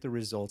doing to get the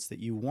results that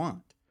you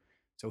want?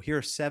 So here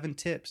are 7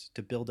 tips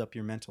to build up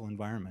your mental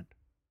environment.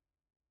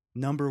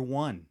 Number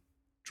 1,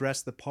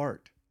 dress the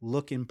part,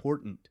 look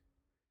important.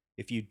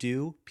 If you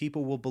do,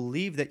 people will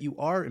believe that you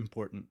are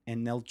important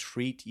and they'll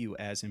treat you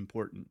as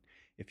important.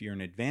 If you're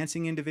an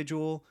advancing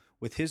individual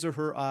with his or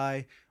her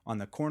eye on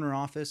the corner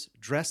office,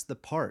 dress the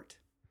part.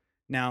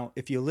 Now,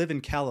 if you live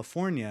in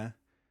California,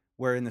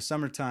 where in the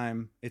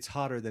summertime it's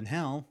hotter than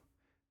hell,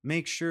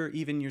 make sure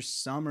even your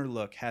summer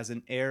look has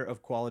an air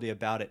of quality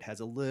about it, has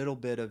a little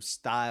bit of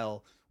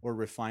style or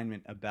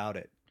refinement about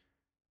it.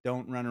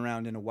 Don't run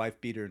around in a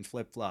wife beater and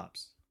flip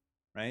flops,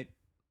 right?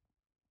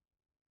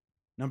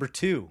 Number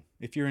 2,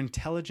 if you're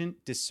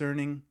intelligent,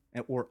 discerning,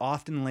 or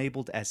often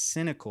labeled as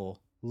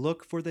cynical,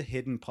 look for the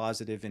hidden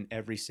positive in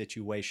every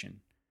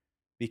situation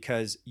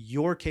because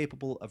you're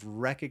capable of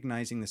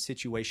recognizing the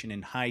situation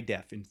in high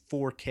def, in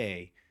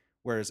 4K,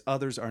 whereas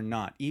others are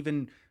not.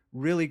 Even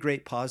really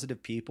great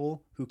positive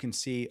people who can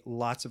see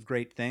lots of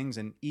great things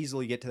and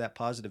easily get to that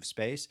positive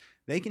space,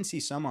 they can see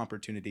some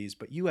opportunities,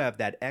 but you have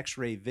that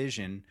X-ray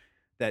vision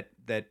that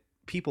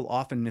people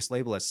often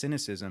mislabel as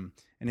cynicism,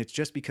 and it's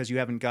just because you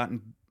haven't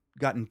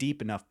gotten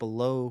deep enough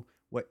below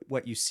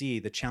what you see,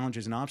 the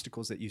challenges and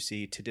obstacles that you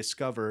see, to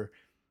discover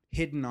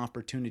hidden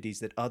opportunities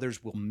that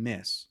others will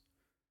miss.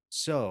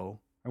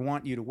 So I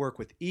want you to work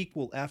with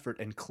equal effort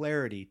and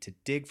clarity to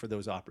dig for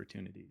those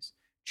opportunities.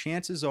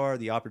 Chances are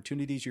the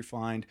opportunities you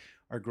find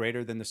are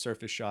greater than the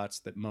surface shots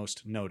that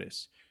most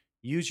notice.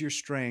 Use your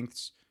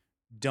strengths.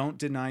 Don't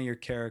deny your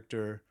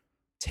character.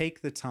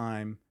 Take the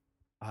time,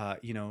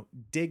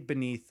 dig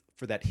beneath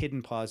for that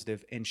hidden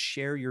positive and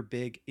share your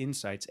big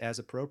insights as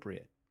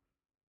appropriate.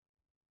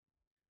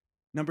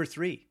 Number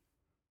 3,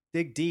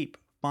 dig deep.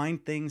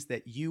 Find things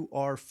that you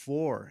are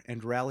for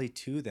and rally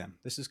to them.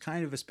 This is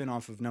kind of a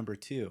spinoff of number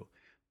 2,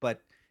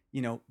 but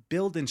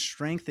build and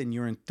strengthen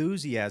your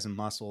enthusiasm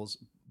muscles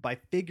by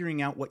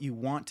figuring out what you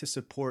want to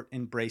support,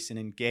 embrace, and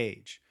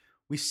engage.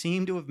 We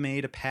seem to have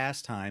made a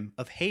pastime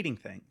of hating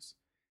things,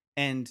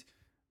 and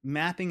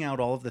mapping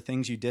out all of the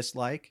things you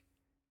dislike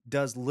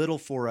does little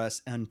for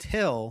us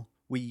until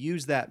we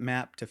use that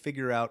map to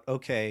figure out,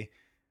 okay,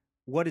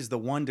 what is the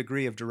 1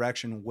 degree of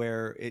direction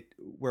where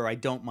I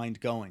don't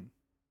mind going,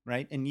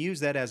 right? And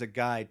use that as a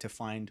guide to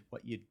find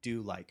what you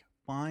do like.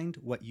 Find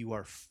what you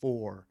are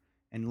for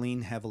and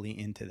lean heavily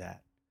into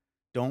that.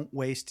 Don't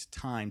waste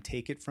time.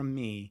 Take it from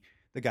me,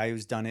 the guy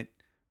who's done it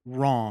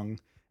wrong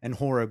and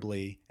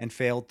horribly and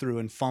failed through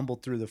and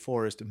fumbled through the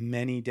forest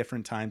many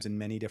different times in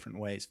many different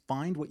ways.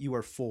 Find what you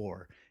are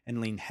for and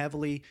lean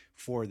heavily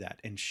for that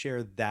and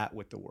share that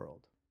with the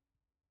world.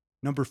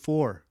 Number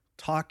 4,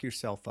 talk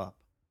yourself up.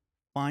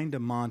 Find a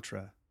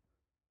mantra.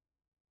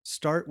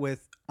 Start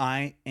with,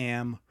 I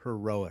am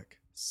heroic.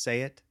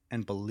 Say it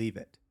and believe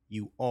it.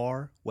 You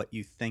are what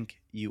you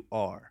think you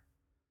are.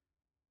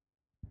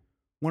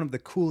 One of the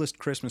coolest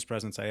Christmas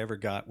presents I ever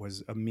got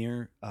was a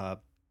mere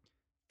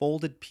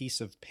folded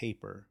piece of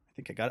paper.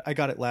 I think I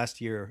got it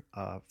last year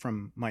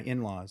from my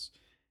in-laws,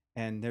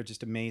 and they're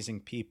just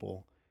amazing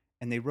people.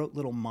 And they wrote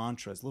little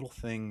mantras, little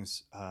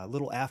things,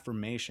 little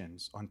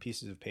affirmations on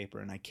pieces of paper.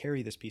 And I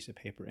carry this piece of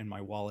paper in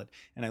my wallet,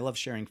 and I love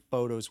sharing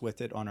photos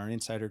with it on our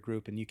insider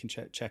group, and you can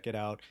check it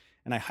out.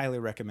 And I highly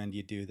recommend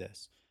you do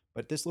this.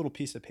 But this little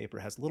piece of paper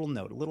has a little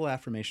note, a little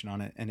affirmation on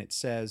it, and it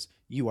says,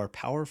 you are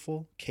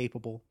powerful,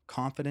 capable,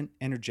 confident,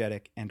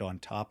 energetic, and on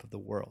top of the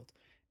world.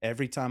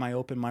 Every time I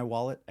open my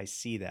wallet, I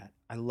see that.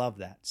 I love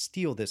that.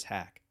 Steal this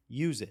hack.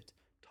 Use it.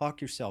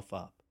 Talk yourself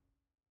up.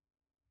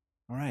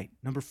 All right,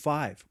 number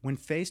 5, when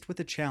faced with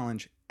a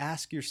challenge,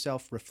 ask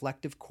yourself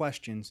reflective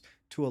questions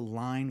to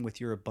align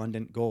with your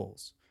abundant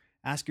goals.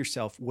 Ask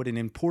yourself, would an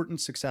important,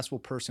 successful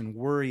person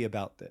worry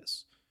about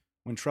this?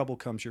 When trouble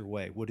comes your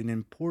way, would an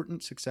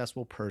important,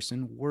 successful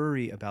person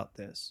worry about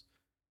this?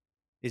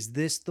 Is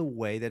this the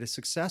way that a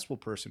successful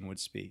person would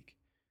speak?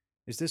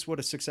 Is this what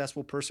a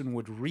successful person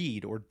would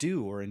read or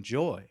do or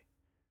enjoy?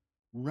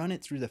 run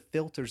it through the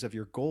filters of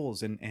your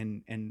goals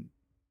and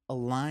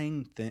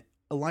align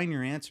align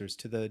your answers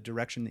to the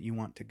direction that you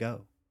want to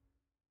go.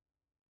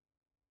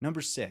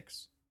 Number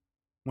 6,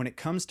 when it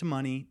comes to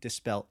money,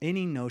 dispel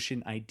any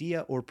notion,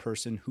 idea, or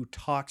person who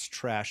talks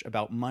trash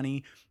about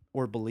money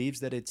or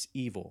believes that it's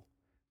evil.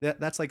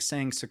 That's like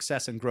saying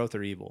success and growth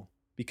are evil,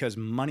 because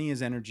money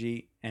is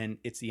energy, and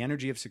it's the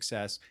energy of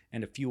success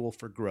and a fuel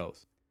for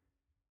growth.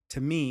 To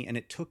me, and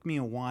it took me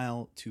a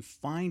while to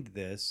find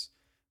this,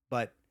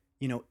 but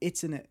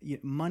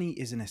money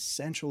is an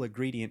essential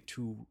ingredient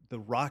to the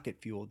rocket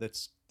fuel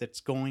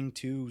that's going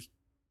to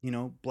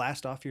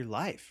blast off your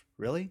life.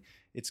 Really,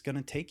 it's going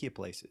to take you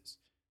places.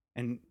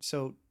 And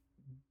so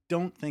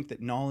don't think that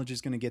knowledge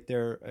is going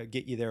to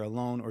get you there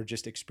alone, or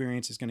just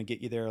experience is going to get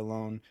you there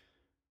alone.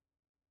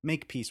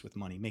 Make peace with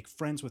money, make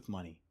friends with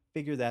money,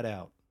 figure that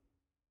out.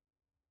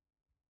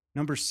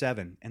 Number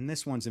 7, and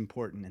this one's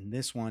important, and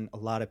this one a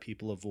lot of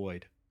people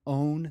avoid: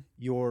 own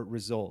your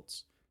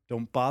results.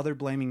 Don't bother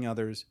blaming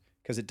others,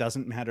 because it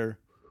doesn't matter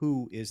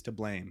who is to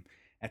blame.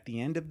 At the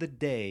end of the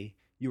day,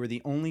 you are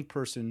the only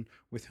person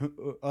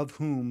of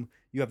whom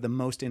you have the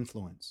most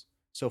influence.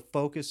 So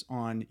focus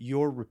on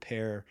your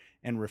repair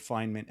and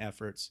refinement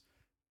efforts.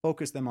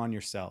 Focus them on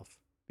yourself,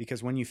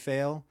 because when you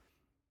fail,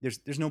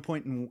 there's no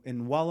point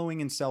in wallowing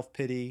in self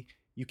pity.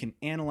 You can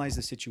analyze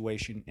the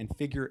situation and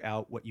figure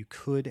out what you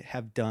could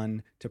have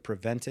done to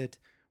prevent it,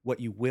 what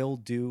you will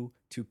do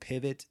to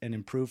pivot and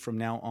improve from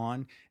now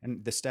on,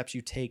 and the steps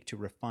you take to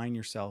refine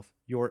yourself,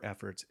 your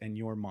efforts, and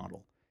your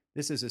model.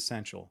 This is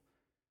essential.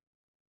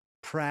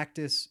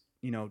 Practice,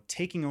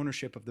 taking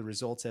ownership of the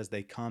results as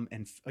they come,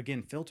 and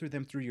again, filter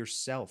them through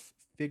yourself.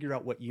 Figure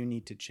out what you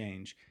need to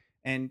change.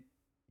 And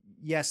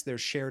yes,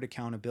 there's shared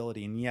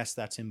accountability, and yes,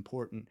 that's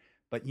important,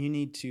 but you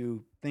need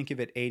to think of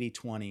it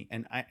 80-20.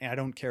 And I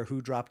don't care who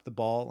dropped the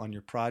ball on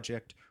your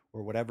project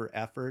or whatever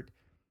effort.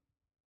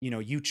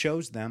 You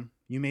chose them,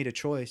 you made a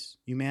choice,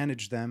 you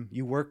managed them,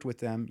 you worked with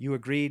them, you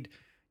agreed,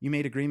 you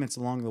made agreements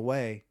along the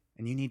way.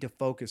 And you need to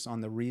focus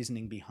on the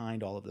reasoning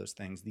behind all of those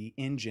things, the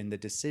engine, the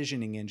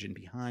decisioning engine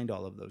behind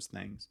all of those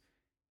things.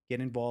 Get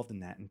involved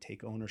in that and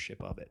take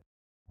ownership of it.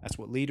 That's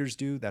what leaders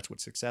do. That's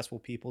what successful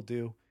people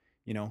do.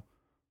 You know,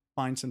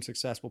 find some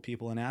successful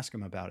people and ask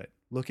them about it.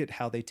 Look at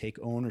how they take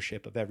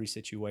ownership of every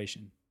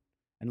situation,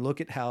 and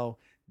look at how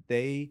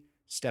they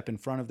step in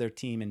front of their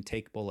team and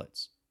take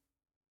bullets.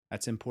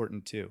 That's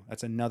important too.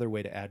 That's another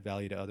way to add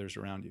value to others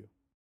around you.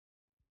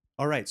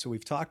 All right, so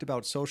we've talked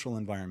about social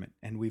environment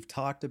and we've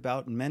talked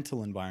about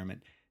mental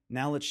environment.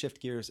 Now let's shift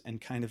gears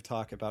and kind of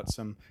talk about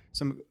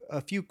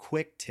a few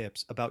quick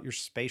tips about your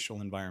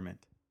spatial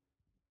environment.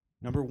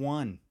 Number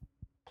 1,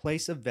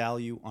 place a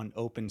value on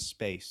open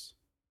space.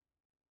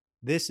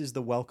 This is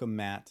the welcome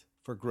mat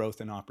for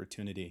growth and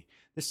opportunity.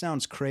 This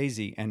sounds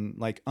crazy and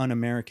like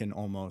un-American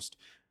almost.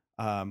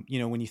 When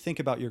you think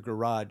about your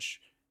garage,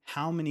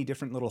 how many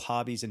different little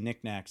hobbies and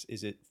knickknacks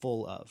is it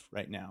full of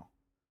right now?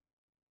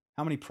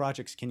 How many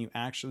projects do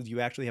you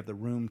actually have the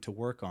room to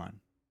work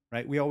on,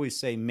 right? We always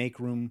say make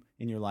room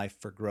in your life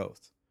for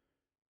growth.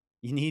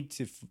 You need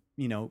to,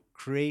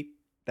 create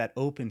that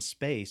open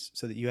space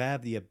so that you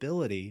have the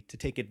ability to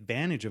take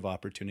advantage of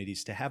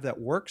opportunities, to have that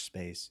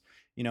workspace,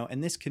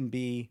 and this can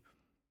be,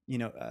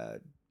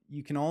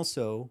 you can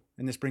also,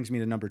 and this brings me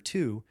to number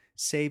 2,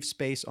 save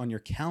space on your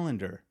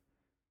calendar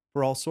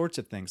for all sorts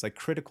of things like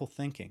critical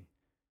thinking.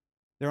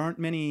 There aren't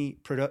many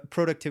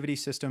productivity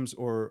systems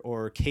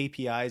or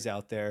KPIs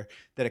out there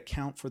that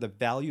account for the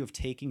value of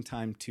taking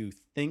time to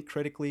think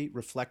critically,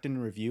 reflect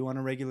and review on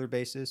a regular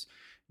basis.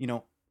 You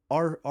know,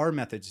 our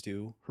methods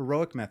do,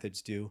 heroic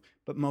methods do,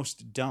 but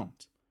most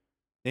don't.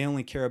 They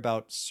only care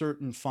about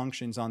certain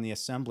functions on the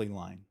assembly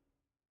line.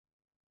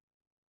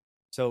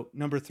 So,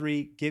 number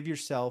 3, give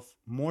yourself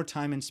more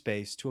time and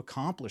space to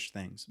accomplish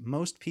things.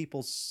 Most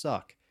people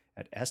suck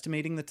at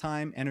estimating the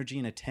time, energy,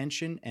 and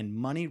attention and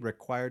money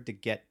required to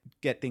get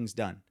things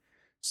done.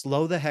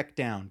 Slow the heck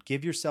down.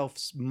 Give yourself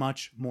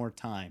much more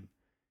time.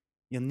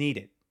 You'll need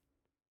it.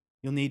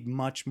 You'll need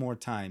much more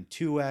time.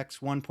 2x,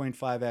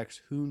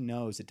 1.5x, who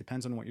knows? It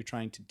depends on what you're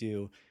trying to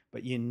do,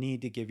 but you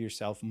need to give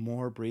yourself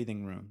more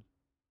breathing room.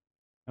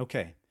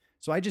 Okay,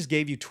 so I just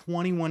gave you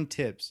 21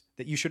 tips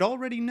that you should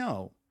already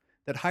know,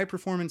 that high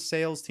performance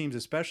sales teams,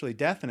 especially,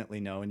 definitely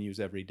know and use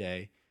every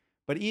day.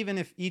 But even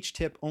if each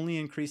tip only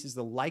increases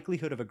the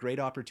likelihood of a great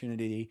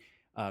opportunity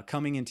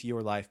coming into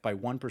your life by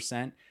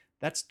 1%,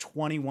 that's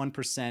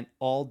 21%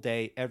 all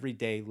day, every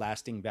day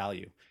lasting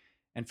value.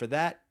 And for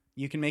that,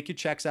 you can make your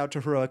checks out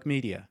to Heroic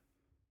Media.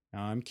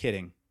 Now, I'm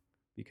kidding,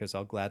 because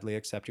I'll gladly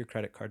accept your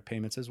credit card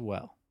payments as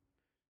well.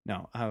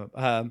 No,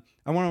 I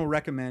want to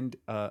recommend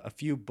a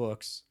few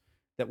books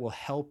that will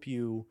help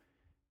you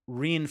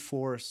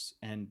reinforce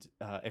and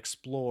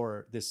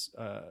explore this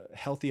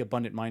healthy,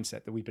 abundant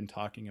mindset that we've been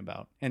talking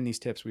about, and these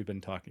tips we've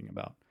been talking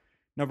about.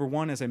 Number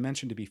 1, as I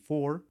mentioned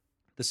before,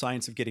 The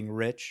Science of Getting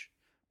Rich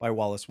by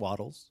Wallace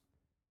Wattles.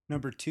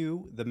 Number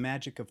 2, The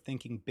Magic of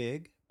Thinking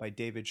Big by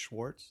David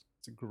Schwartz.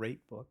 It's a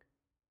great book.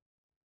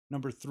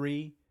 Number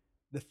 3,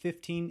 The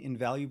 15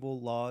 Invaluable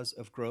Laws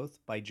of Growth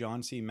by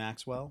John C.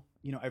 Maxwell.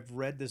 I've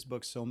read this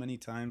book so many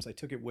times. I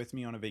took it with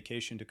me on a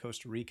vacation to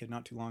Costa Rica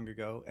not too long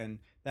ago, and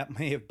that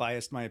may have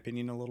biased my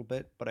opinion a little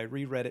bit, but I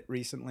reread it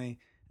recently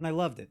and I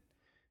loved it.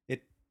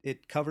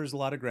 It covers a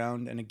lot of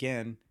ground, and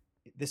again,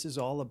 this is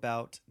all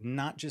about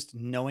not just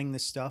knowing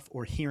this stuff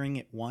or hearing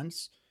it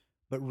once,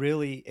 but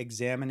really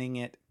examining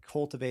it,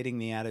 cultivating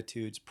the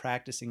attitudes,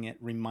 practicing it,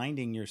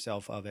 reminding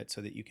yourself of it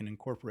so that you can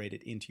incorporate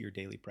it into your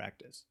daily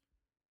practice.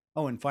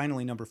 Oh, and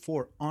finally, number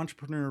 4,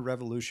 Entrepreneur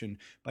Revolution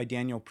by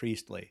Daniel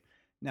Priestley.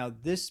 Now,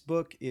 this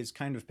book is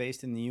kind of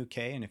based in the UK,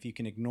 and if you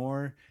can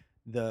ignore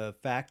the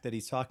fact that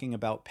he's talking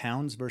about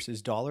pounds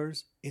versus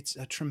dollars, it's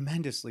a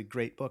tremendously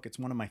great book. It's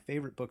one of my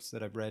favorite books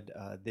that I've read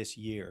this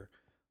year,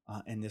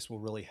 and this will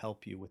really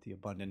help you with the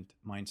abundant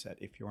mindset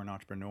if you're an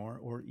entrepreneur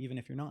or even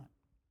if you're not.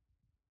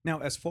 Now,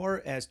 as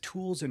far as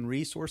tools and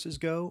resources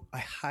go, I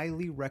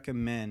highly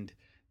recommend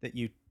that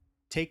you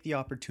take the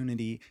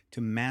opportunity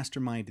to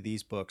mastermind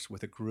these books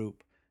with a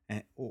group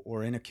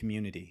or in a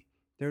community.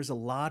 There's a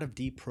lot of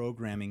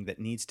deprogramming that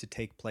needs to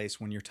take place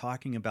when you're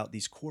talking about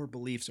these core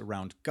beliefs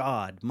around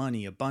God,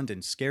 money,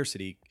 abundance,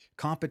 scarcity,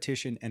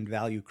 competition, and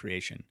value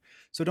creation.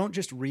 So don't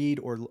just read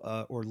or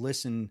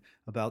listen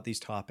about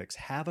these topics.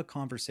 Have a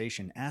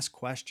conversation, ask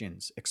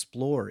questions,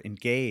 explore,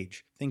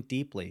 engage, think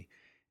deeply.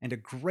 And a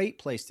great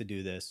place to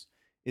do this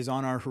is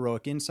on our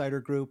Heroic Insider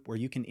group, where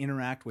you can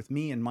interact with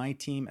me and my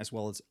team, as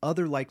well as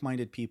other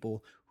like-minded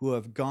people who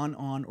have gone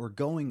on or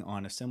going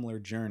on a similar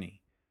journey.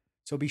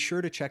 So be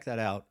sure to check that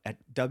out at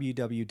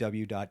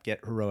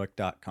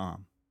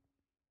www.getheroic.com.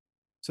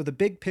 So the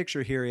big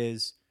picture here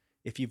is,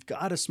 if you've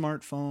got a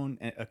smartphone,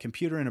 a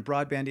computer, and a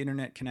broadband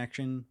internet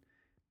connection,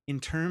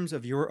 in terms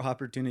of your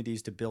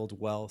opportunities to build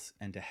wealth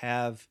and to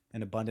have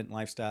an abundant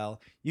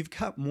lifestyle, you've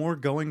got more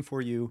going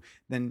for you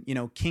than,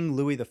 King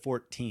Louis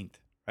XIV,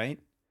 right?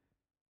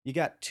 You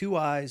got 2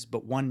 eyes,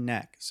 but 1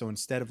 neck. So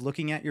instead of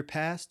looking at your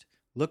past,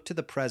 look to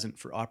the present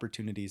for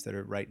opportunities that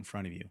are right in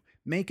front of you.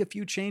 Make a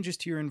few changes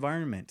to your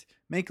environment.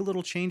 Make a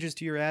little changes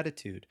to your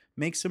attitude.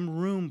 Make some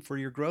room for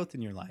your growth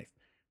in your life.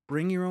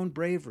 Bring your own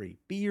bravery.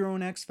 Be your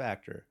own X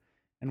factor.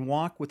 And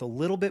walk with a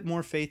little bit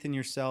more faith in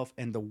yourself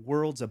and the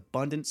world's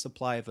abundant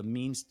supply of a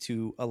means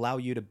to allow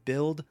you to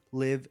build,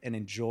 live, and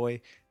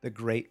enjoy the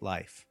great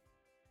life.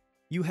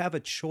 You have a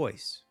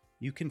choice.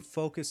 You can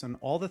focus on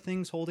all the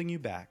things holding you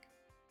back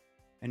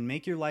and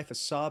make your life a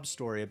sob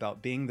story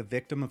about being the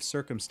victim of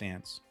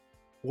circumstance.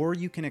 Or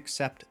you can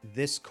accept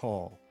this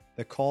call,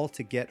 the call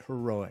to get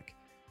heroic,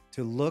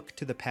 to look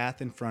to the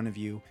path in front of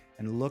you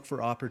and look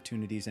for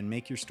opportunities and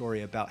make your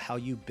story about how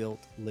you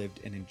built,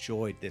 lived, and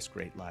enjoyed this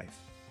great life.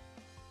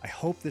 I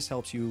hope this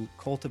helps you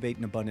cultivate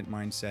an abundant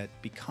mindset,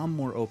 become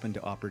more open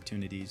to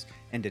opportunities,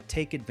 and to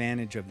take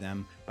advantage of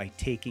them by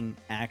taking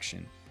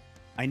action.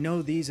 I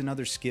know these and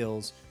other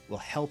skills will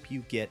help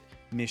you get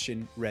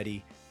mission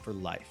ready for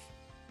life.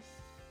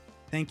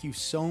 Thank you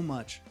so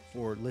much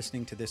for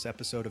listening to this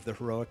episode of The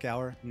Heroic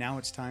Hour. Now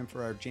it's time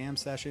for our jam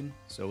session,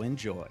 so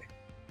enjoy.